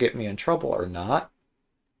this will get me in trouble or not.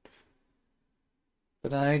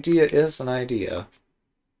 But an idea is an idea.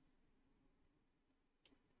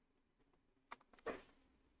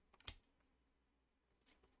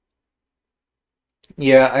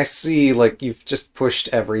 Yeah, I see, like, you've just pushed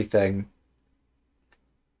everything.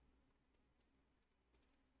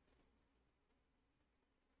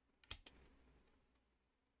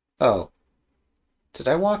 Oh. Did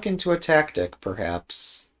I walk into a tactic,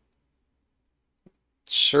 perhaps?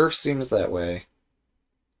 Sure seems that way.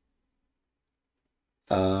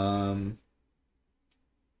 Um...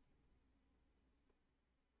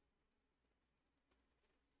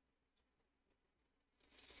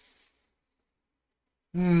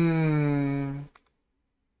 Hmm...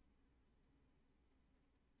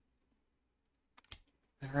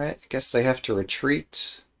 Alright, I guess I have to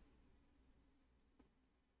retreat.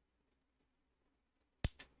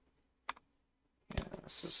 Yeah,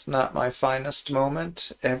 this is not my finest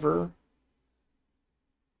moment ever.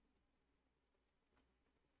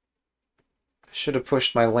 I should have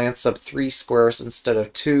pushed my lance up 3 squares instead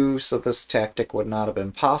of 2, so this tactic would not have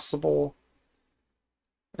been possible.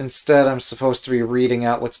 Instead, I'm supposed to be reading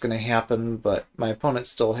out what's going to happen, but my opponent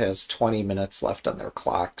still has 20 minutes left on their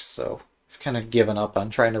clock, so I've kind of given up on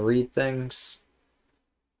trying to read things.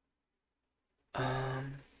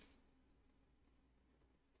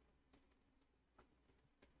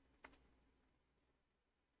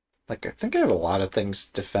 Like, I think I have a lot of things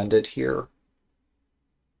defended here,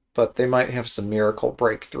 but they might have some miracle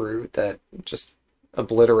breakthrough that just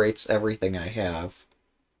obliterates everything I have.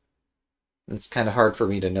 It's kind of hard for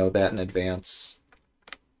me to know that in advance.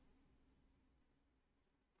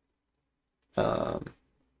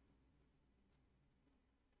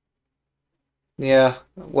 Yeah,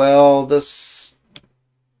 well, this...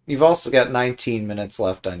 You've also got 19 minutes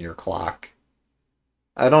left on your clock.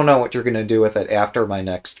 I don't know what you're going to do with it after my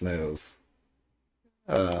next move.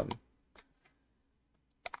 But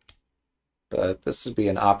this would be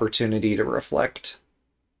an opportunity to reflect.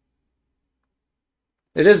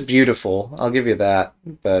 It is beautiful, I'll give you that,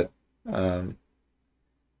 but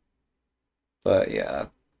yeah,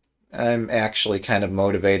 I'm actually kind of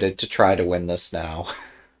motivated to try to win this now.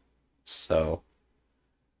 So,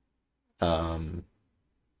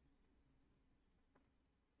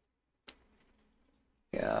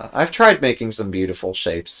 yeah, I've tried making some beautiful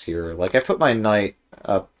shapes here. Like, I put my knight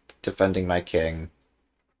up defending my king.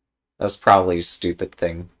 That's probably a stupid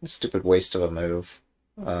thing, a stupid waste of a move.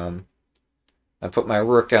 I put my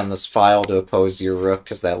rook on this file to oppose your rook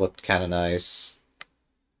because that looked kind of nice.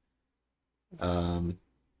 But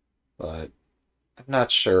I'm not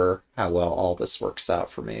sure how well all this works out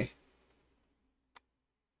for me.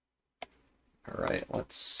 Alright,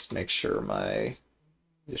 let's make sure my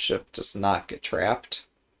bishop does not get trapped.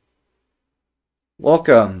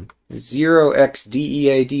 Welcome,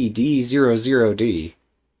 0xDEADD00D.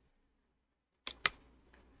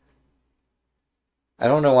 I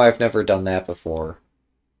don't know why I've never done that before.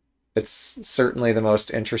 It's certainly the most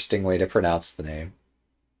interesting way to pronounce the name.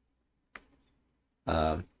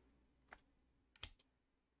 Alright,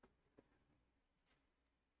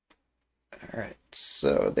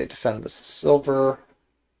 so they defend this silver.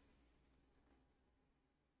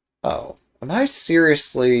 Oh, am I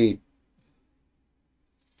seriously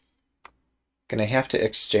gonna have to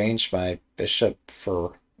exchange my bishop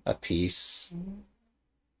for a piece?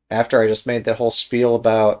 After I just made that whole spiel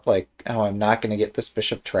about, like, how I'm not gonna get this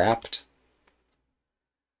bishop trapped?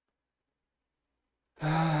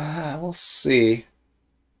 we'll see.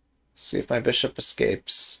 See if my bishop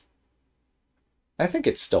escapes. I think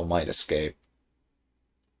it still might escape.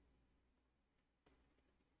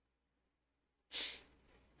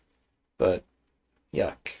 But,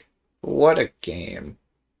 yuck. What a game.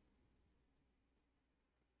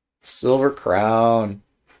 Silver Crown.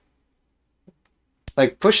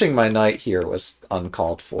 Like, pushing my knight here was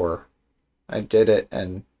uncalled for. I did it,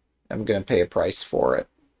 and I'm going to pay a price for it.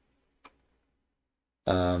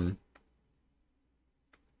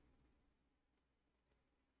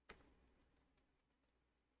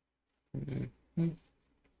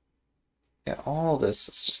 Yeah, all this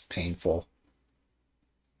is just painful.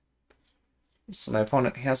 So my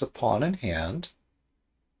opponent has a pawn in hand.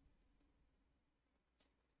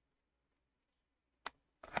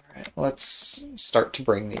 Alright, let's start to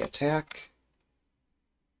bring the attack.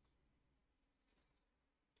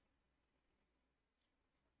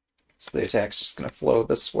 So the attack's just going to flow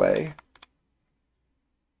this way.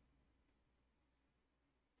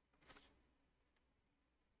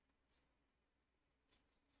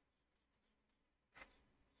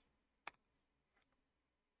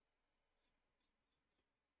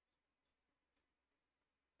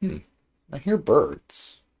 I hear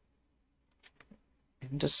birds.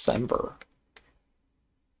 In December.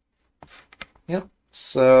 Yep,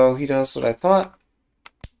 so he does what I thought.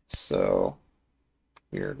 So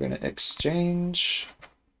we're going to exchange.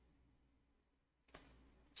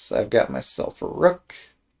 So I've got myself a rook.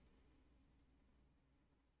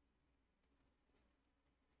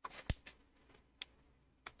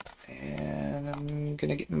 And I'm going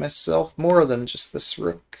to get myself more than just this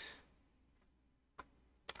rook.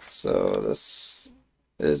 So this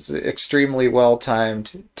is extremely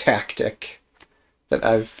well-timed tactic that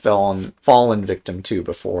I've fallen victim to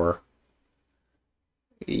before.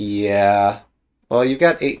 Yeah. Well, you've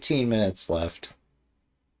got 18 minutes left.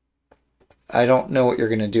 I don't know what you're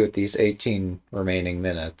going to do with these 18 remaining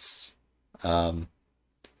minutes. But,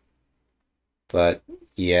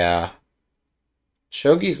 yeah.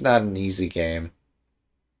 Shogi's not an easy game.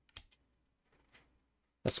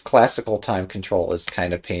 This classical time control is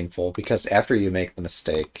kind of painful, because after you make the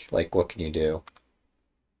mistake, like, what can you do?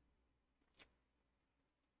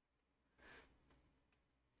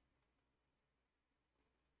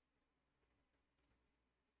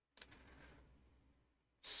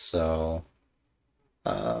 So,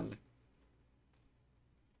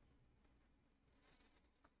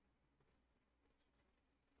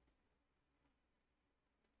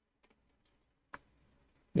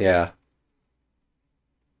 yeah.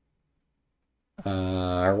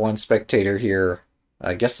 Our one spectator here,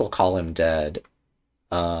 I guess I'll call him dead.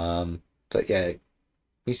 But yeah,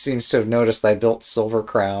 he seems to have noticed I built Silver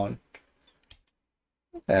Crown,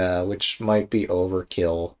 which might be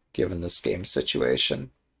overkill given this game situation.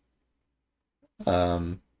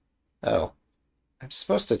 Oh, I'm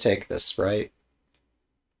supposed to take this, right?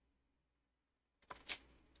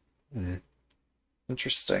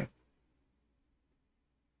 Interesting.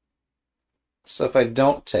 So if I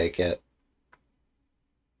don't take it,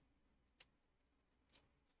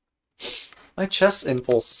 my chess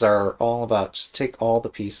impulses are all about just take all the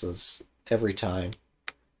pieces every time.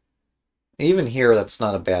 Even here, that's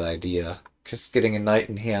not a bad idea, because getting a knight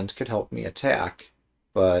in hand could help me attack,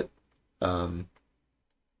 but my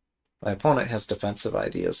opponent has defensive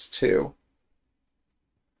ideas too.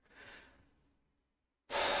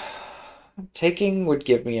 Taking would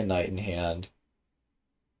give me a knight in hand,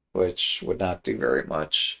 which would not do very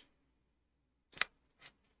much.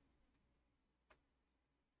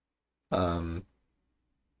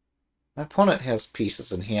 My opponent has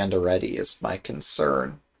pieces in hand already, is my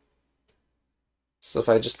concern. So if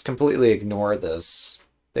I just completely ignore this,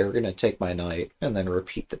 they're going to take my knight and then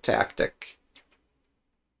repeat the tactic.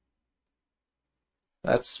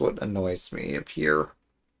 That's what annoys me up here.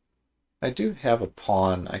 I do have a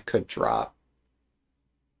pawn I could drop.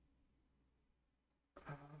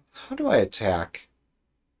 How do I attack?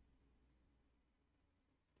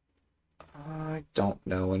 I don't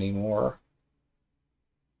know anymore.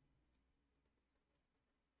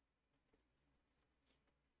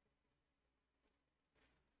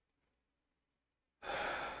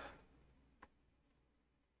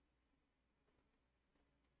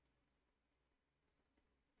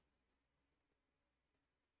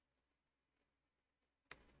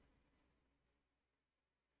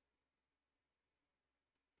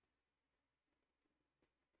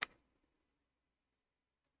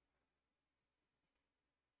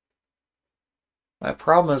 My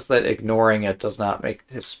problem is that ignoring it does not make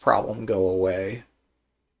this problem go away.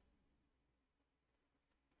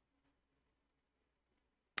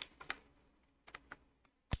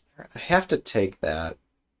 I have to take that,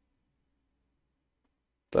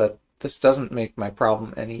 but this doesn't make my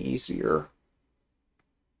problem any easier.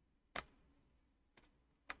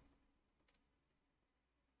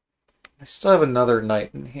 I still have another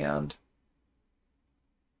knight in hand.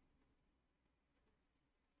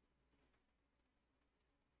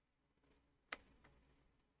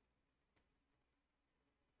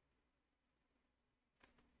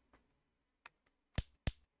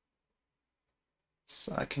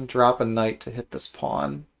 So I can drop a knight to hit this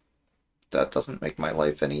pawn. That doesn't make my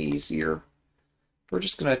life any easier. We're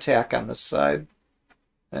just going to attack on this side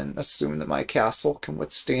and assume that my castle can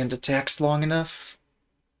withstand attacks long enough.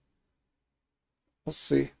 We'll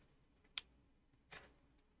see.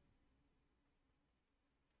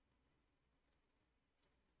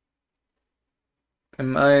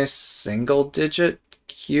 Am I single digit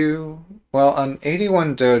Q? Well, on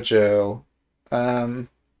 81 Dojo,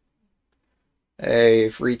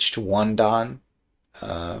 I've reached 1 Dan.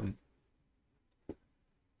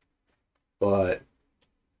 But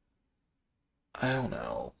I don't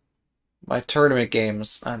know. My tournament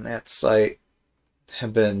games on that site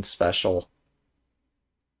have been special.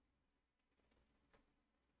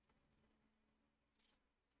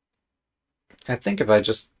 I think if I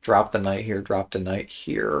just dropped the knight here, dropped a knight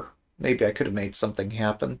here, maybe I could have made something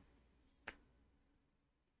happen.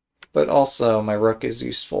 But also, my rook is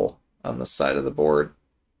useful on this side of the board.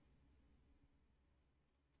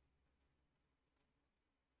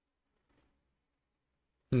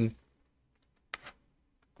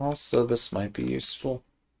 Also, this might be useful.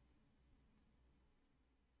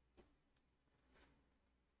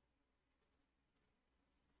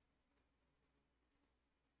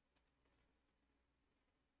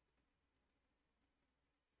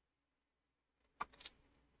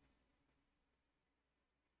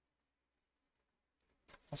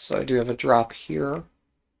 Also, I do have a drop here.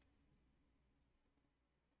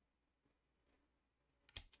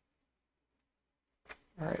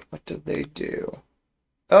 Alright, what did they do?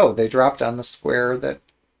 Oh, they dropped on the square that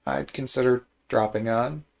I'd considered dropping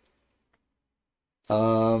on.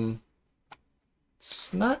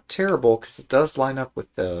 It's not terrible because it does line up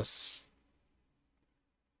with this.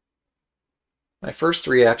 My first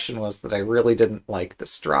reaction was that I really didn't like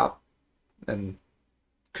this drop and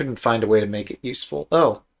couldn't find a way to make it useful.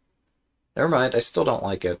 Oh, never mind, I still don't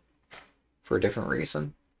like it for a different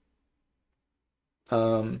reason.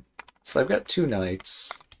 So I've got 2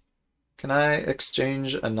 knights. Can I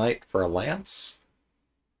exchange a knight for a lance?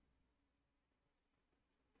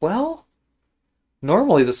 Well,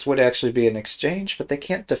 normally this would actually be an exchange, but they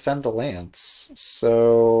can't defend the lance.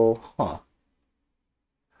 So, huh.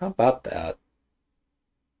 How about that?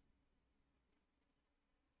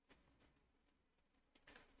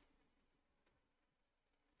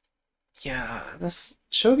 Yeah, this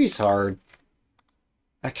shogi's hard.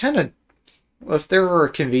 I kind of, if there were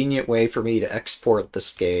a convenient way for me to export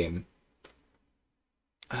this game,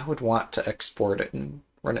 I would want to export it and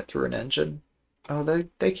run it through an engine. Oh,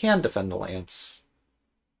 they can defend the lance.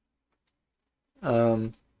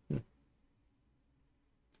 Um,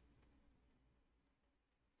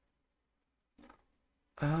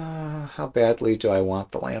 how badly do I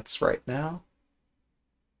want the lance right now?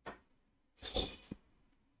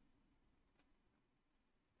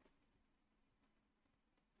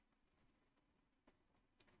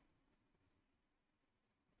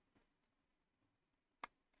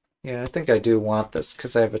 Yeah, I think I do want this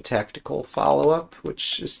because I have a tactical follow-up,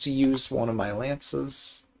 which is to use one of my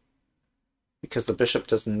lances because the bishop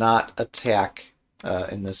does not attack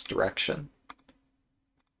in this direction.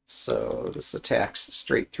 So this attacks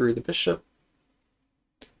straight through the bishop.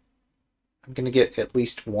 I'm going to get at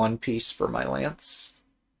least 1 piece for my lance.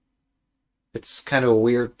 It's kind of a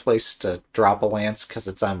weird place to drop a lance because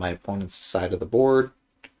it's on my opponent's side of the board.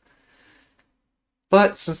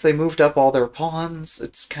 But since they moved up all their pawns,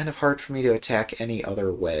 it's kind of hard for me to attack any other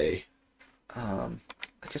way. I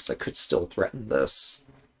guess I could still threaten this.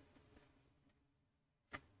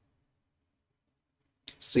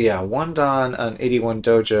 So yeah, 1 Dan on 81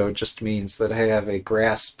 Dojo just means that I have a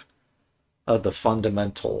grasp of the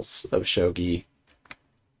fundamentals of shogi.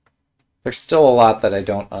 There's still a lot that I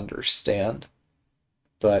don't understand,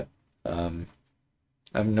 but I'm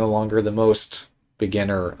no longer the most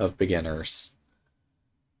beginner of beginners.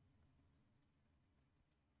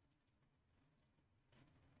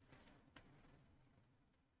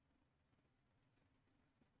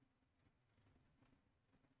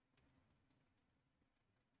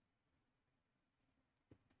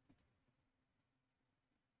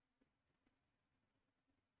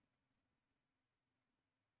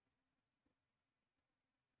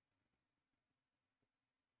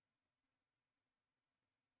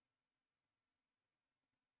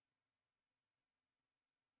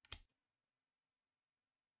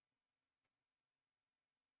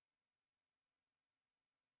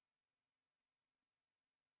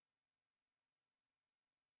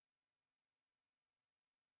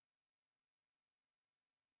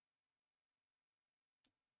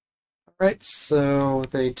 Right, so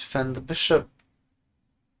they defend the bishop.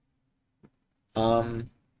 I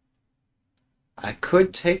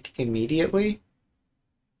could take immediately,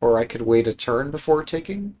 or I could wait a turn before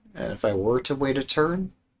taking. And if I were to wait a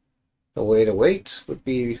turn, the way to wait would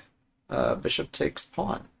be bishop takes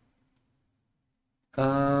pawn.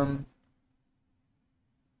 Um,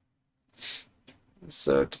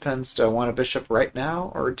 so it depends. Do I want a bishop right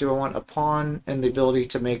now, or do I want a pawn and the ability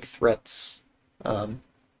to make threats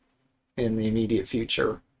in the immediate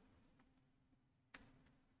future?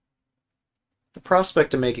 The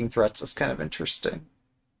prospect of making threats is kind of interesting.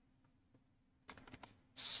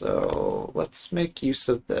 So let's make use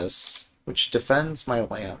of this, which defends my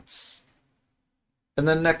lance. And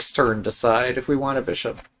then next turn decide if we want a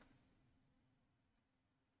bishop.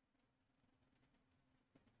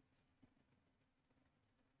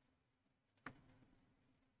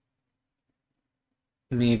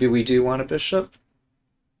 Maybe we do want a bishop.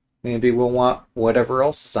 Maybe we'll want whatever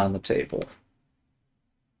else is on the table.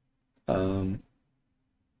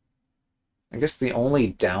 I guess the only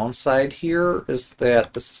downside here is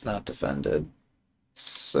that this is not defended.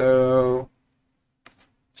 So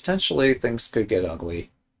potentially things could get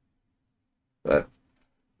ugly. But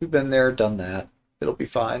we've been there, done that. It'll be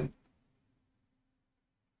fine.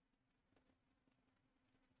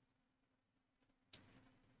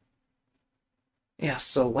 Yeah,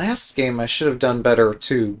 so last game I should have done better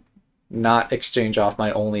to not exchange off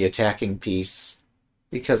my only attacking piece,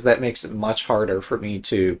 because that makes it much harder for me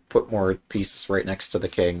to put more pieces right next to the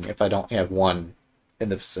king if I don't have one in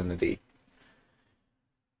the vicinity.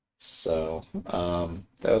 So,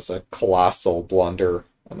 that was a colossal blunder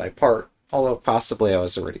on my part, although possibly I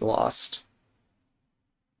was already lost.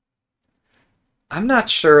 I'm not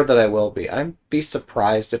sure that I will be. I'd be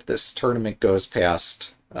surprised if this tournament goes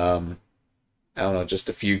past, I don't know, just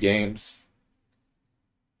a few games.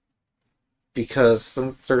 Because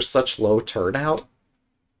since there's such low turnout,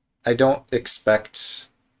 I don't expect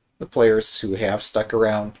the players who have stuck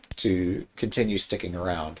around to continue sticking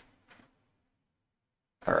around.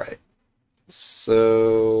 Alright,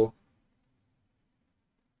 so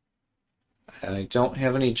I don't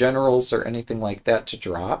have any generals or anything like that to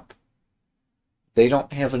drop. They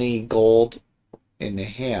don't have any gold in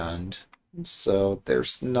hand, so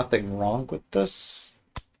there's nothing wrong with this.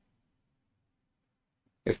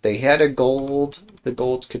 If they had a gold, the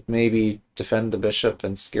gold could maybe defend the bishop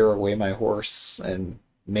and scare away my horse, and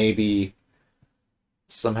maybe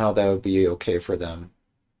somehow that would be okay for them.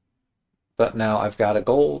 But now I've got a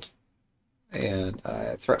gold, and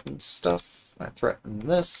I threaten stuff. I threaten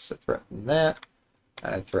this, I threaten that,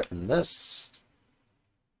 I threaten this.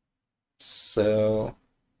 So,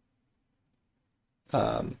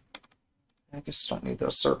 I guess don't need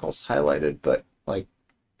those circles highlighted, but like,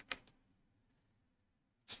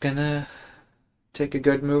 it's gonna take a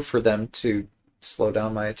good move for them to slow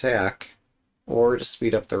down my attack, or to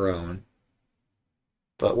speed up their own.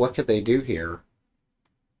 But what could they do here?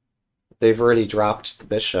 They've already dropped the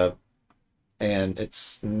bishop, and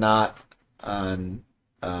it's not on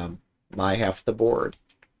my half of the board.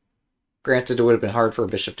 Granted, it would have been hard for a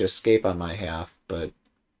bishop to escape on my half, but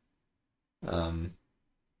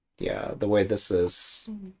yeah, the way this is,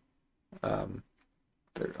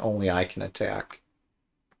 only I can attack.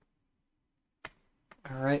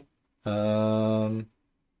 Alright. I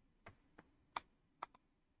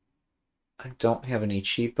don't have any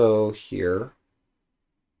cheapo here.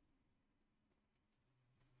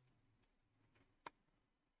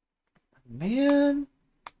 Man.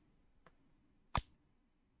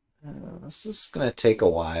 This is gonna take a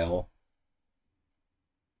while.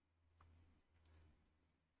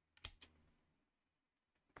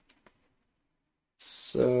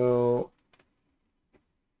 So,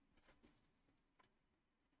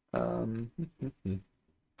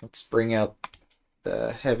 let's bring out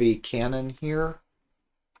the heavy cannon here.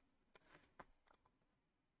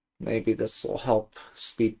 Maybe this will help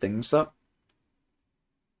speed things up.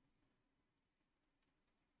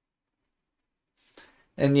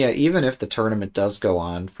 And yeah, even if the tournament does go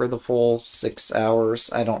on for the full 6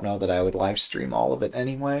 hours, I don't know that I would live stream all of it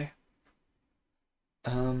anyway.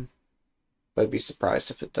 But I'd be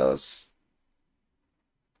surprised if it does.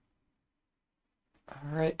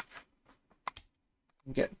 Alright.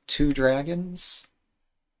 We get 2 dragons.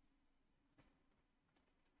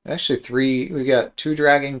 Actually 3, we got 2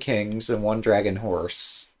 dragon kings and 1 dragon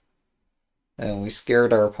horse. And we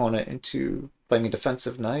scared our opponent into playing a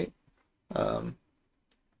defensive knight.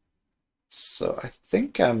 So I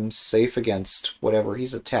think I'm safe against whatever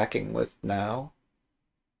he's attacking with now.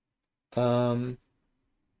 I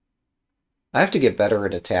have to get better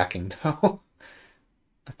at attacking, though.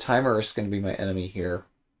 a timer is going to be my enemy here.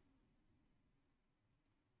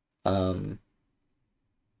 Okay,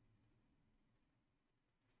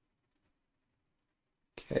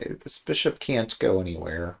 this bishop can't go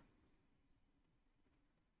anywhere.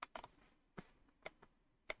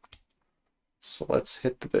 So let's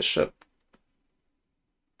hit the bishop.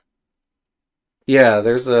 Yeah,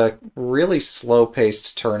 there's a really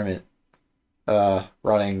slow-paced tournament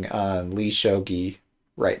running on Lee Shogi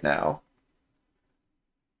right now.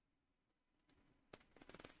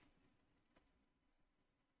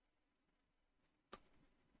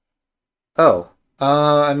 Oh,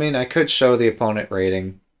 I mean, I could show the opponent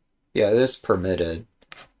rating. Yeah, it is permitted.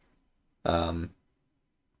 Um,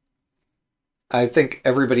 I think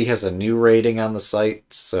everybody has a new rating on the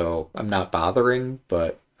site, so I'm not bothering,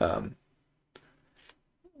 but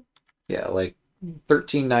yeah, like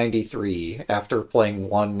 1393 after playing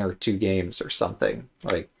 1 or 2 games or something.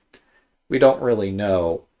 Like, we don't really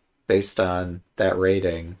know based on that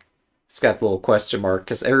rating. It's got the little question mark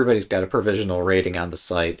because everybody's got a provisional rating on the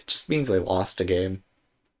site. It just means they lost a game.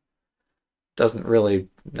 Doesn't really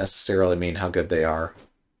necessarily mean how good they are.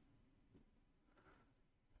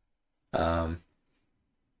 Um,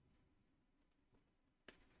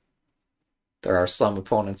 there are some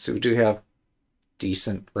opponents who do have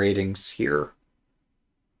decent ratings here.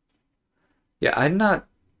 Yeah, I'm not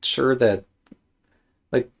sure that,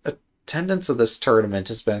 like, attendance of this tournament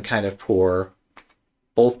has been kind of poor,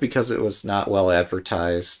 both because it was not well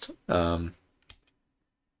advertised, and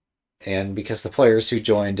because the players who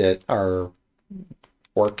joined it are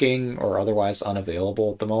working or otherwise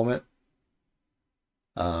unavailable at the moment.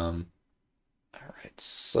 All right,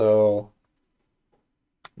 so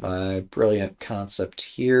my brilliant concept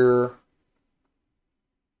here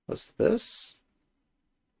was this.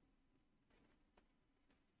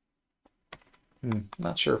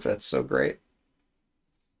 Not sure if that's so great.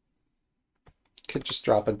 Could just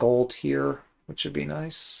drop a gold here, which would be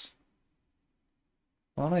nice.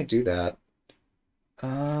 Why don't I do that?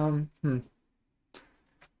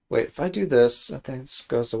 Wait, if I do this, I think this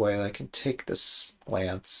goes away. I can take this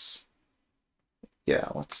lance. Yeah,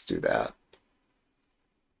 let's do that.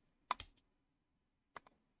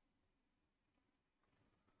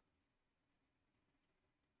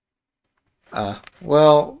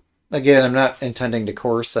 Well, again, I'm not intending to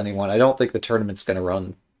course anyone. I don't think the tournament's going to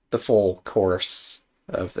run the full course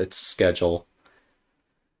of its schedule.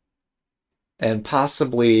 And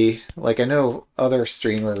possibly, like, I know other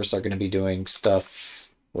streamers are going to be doing stuff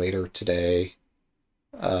later today.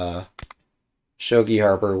 Shogi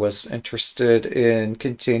Harbor was interested in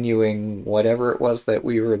continuing whatever it was that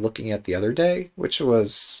we were looking at the other day, which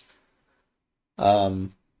was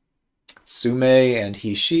Sume and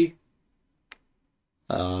Hishi.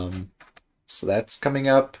 So that's coming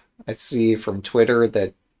up. I see from Twitter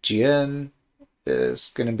that Jin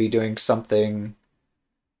is going to be doing something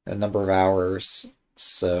in a number of hours.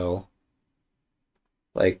 So,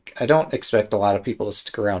 like, I don't expect a lot of people to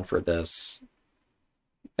stick around for this.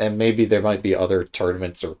 And maybe there might be other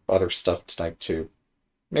tournaments or other stuff tonight too.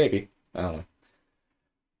 Maybe. I don't know.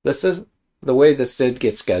 This is the way this did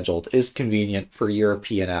get scheduled is convenient for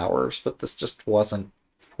European hours, but this just wasn't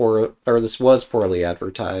this was poorly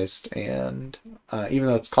advertised, and even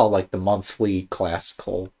though it's called like the monthly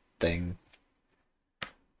classical thing,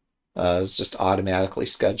 it's just automatically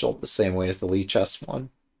scheduled the same way as the Lee Chess one.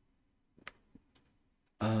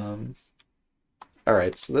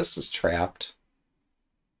 Alright, so this is trapped.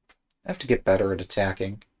 I have to get better at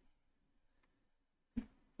attacking.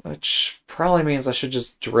 Which probably means I should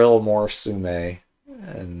just drill more Sume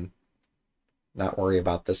and not worry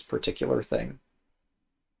about this particular thing.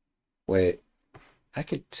 Wait, I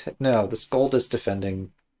could... no, this gold is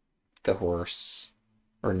defending the horse.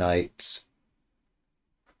 Or knight.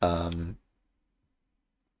 So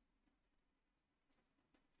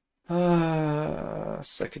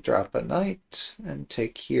I could drop a knight and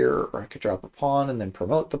take here, or I could drop a pawn and then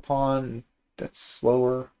promote the pawn. That's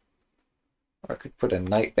slower. Or I could put a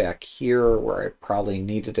knight back here where I probably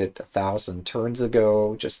needed it 1,000 turns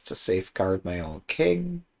ago just to safeguard my own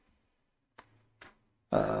king.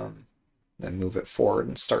 Then move it forward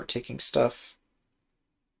and start taking stuff.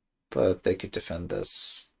 But they could defend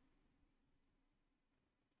this.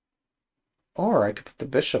 Or I could put the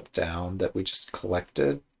bishop down that we just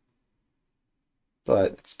collected.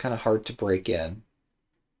 But it's kind of hard to break in.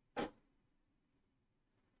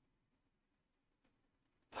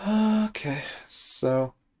 Okay,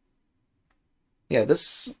 so... yeah,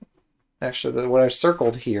 this... actually, what I've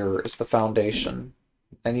circled here is the foundation.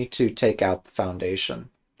 I need to take out the foundation.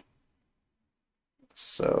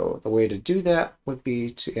 So the way to do that would be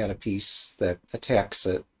to add a piece that attacks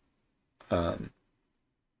it.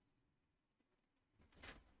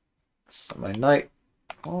 So my knight,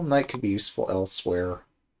 well, knight could be useful elsewhere.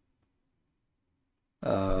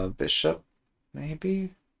 Bishop,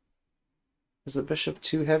 maybe? Is the bishop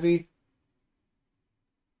too heavy?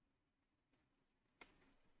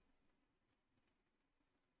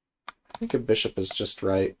 I think a bishop is just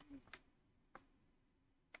right.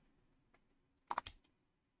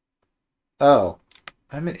 Oh,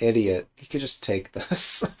 I'm an idiot. You could just take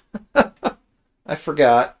this. I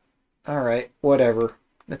forgot. Alright, whatever.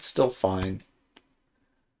 It's still fine.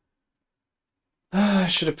 I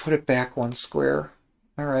should have put it back one square.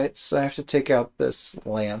 Alright, so I have to take out this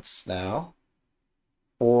lance now.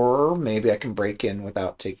 Or maybe I can break in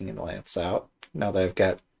without taking the lance out, now that I've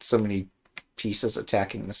got so many pieces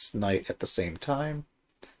attacking this knight at the same time.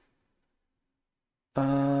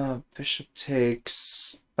 Bishop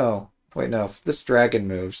takes... Oh, wait, no. If this dragon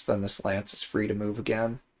moves, then this lance is free to move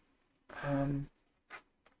again.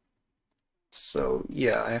 So,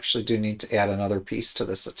 yeah, I actually do need to add another piece to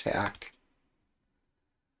this attack.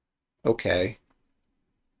 Okay.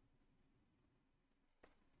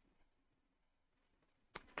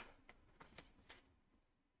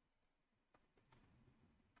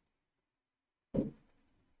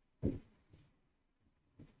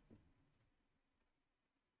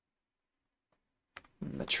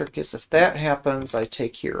 And the trick is if that happens, I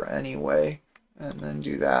take here anyway, and then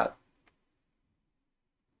do that.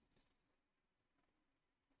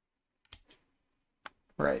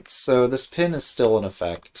 Right, so this pin is still in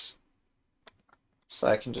effect. So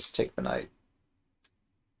I can just take the knight.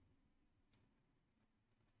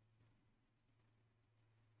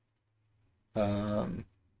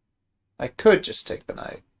 I could just take the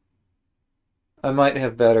knight. I might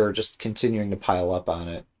have better just continuing to pile up on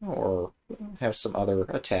it, or have some other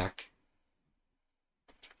attack.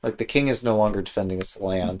 Like, the king is no longer defending his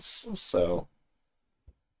lance, so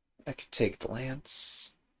I could take the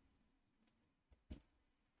lance.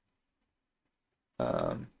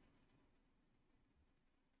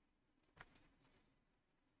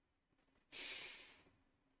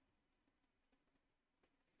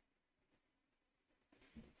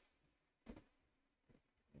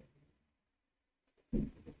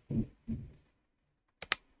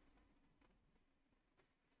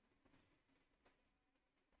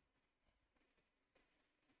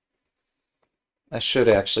 I should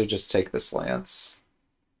actually just take this lance,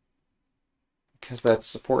 because that's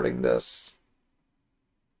supporting this.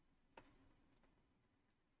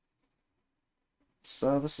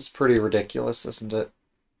 So this is pretty ridiculous, isn't it?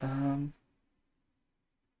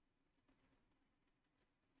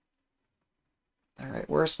 Alright,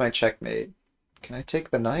 where's my checkmate? Can I take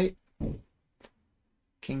the knight?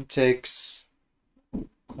 King takes,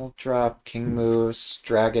 gold drop, king moves,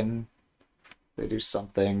 dragon. They do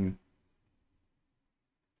something.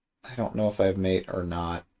 I don't know if I have mate or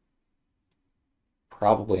not.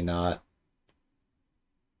 Probably not.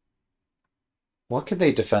 What can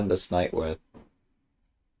they defend this knight with?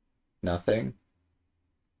 Nothing.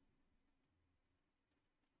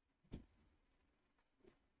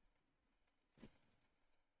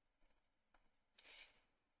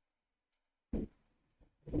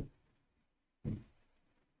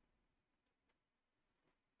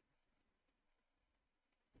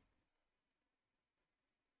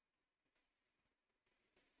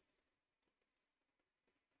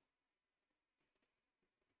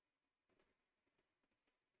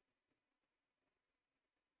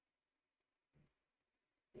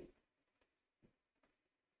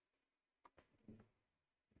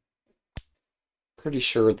 Pretty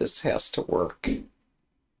sure this has to work.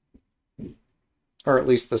 Or at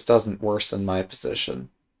least this doesn't worsen my position.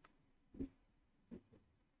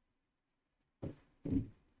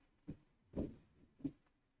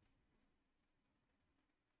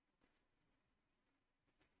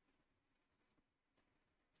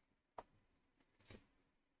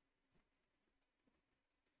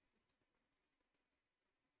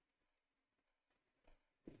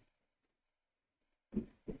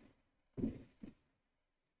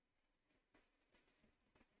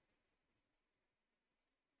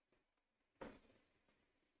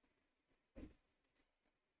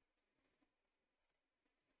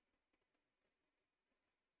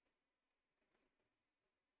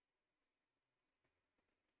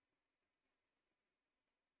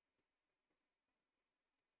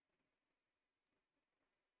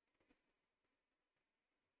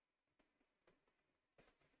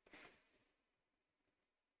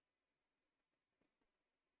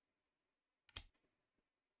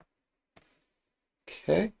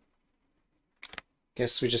 Okay.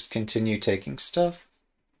 Guess we just continue taking stuff.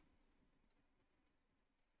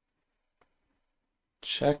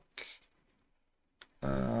 Check.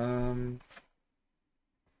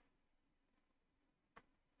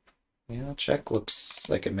 Yeah, check looks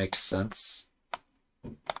like it makes sense.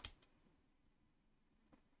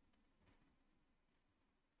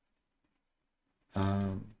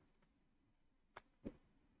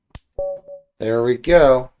 There we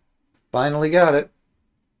go. Finally got it.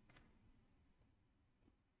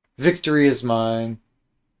 Victory is mine.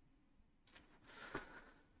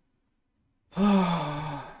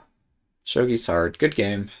 Shogi's hard. Good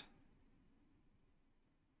game.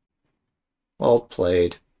 Well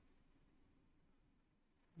played.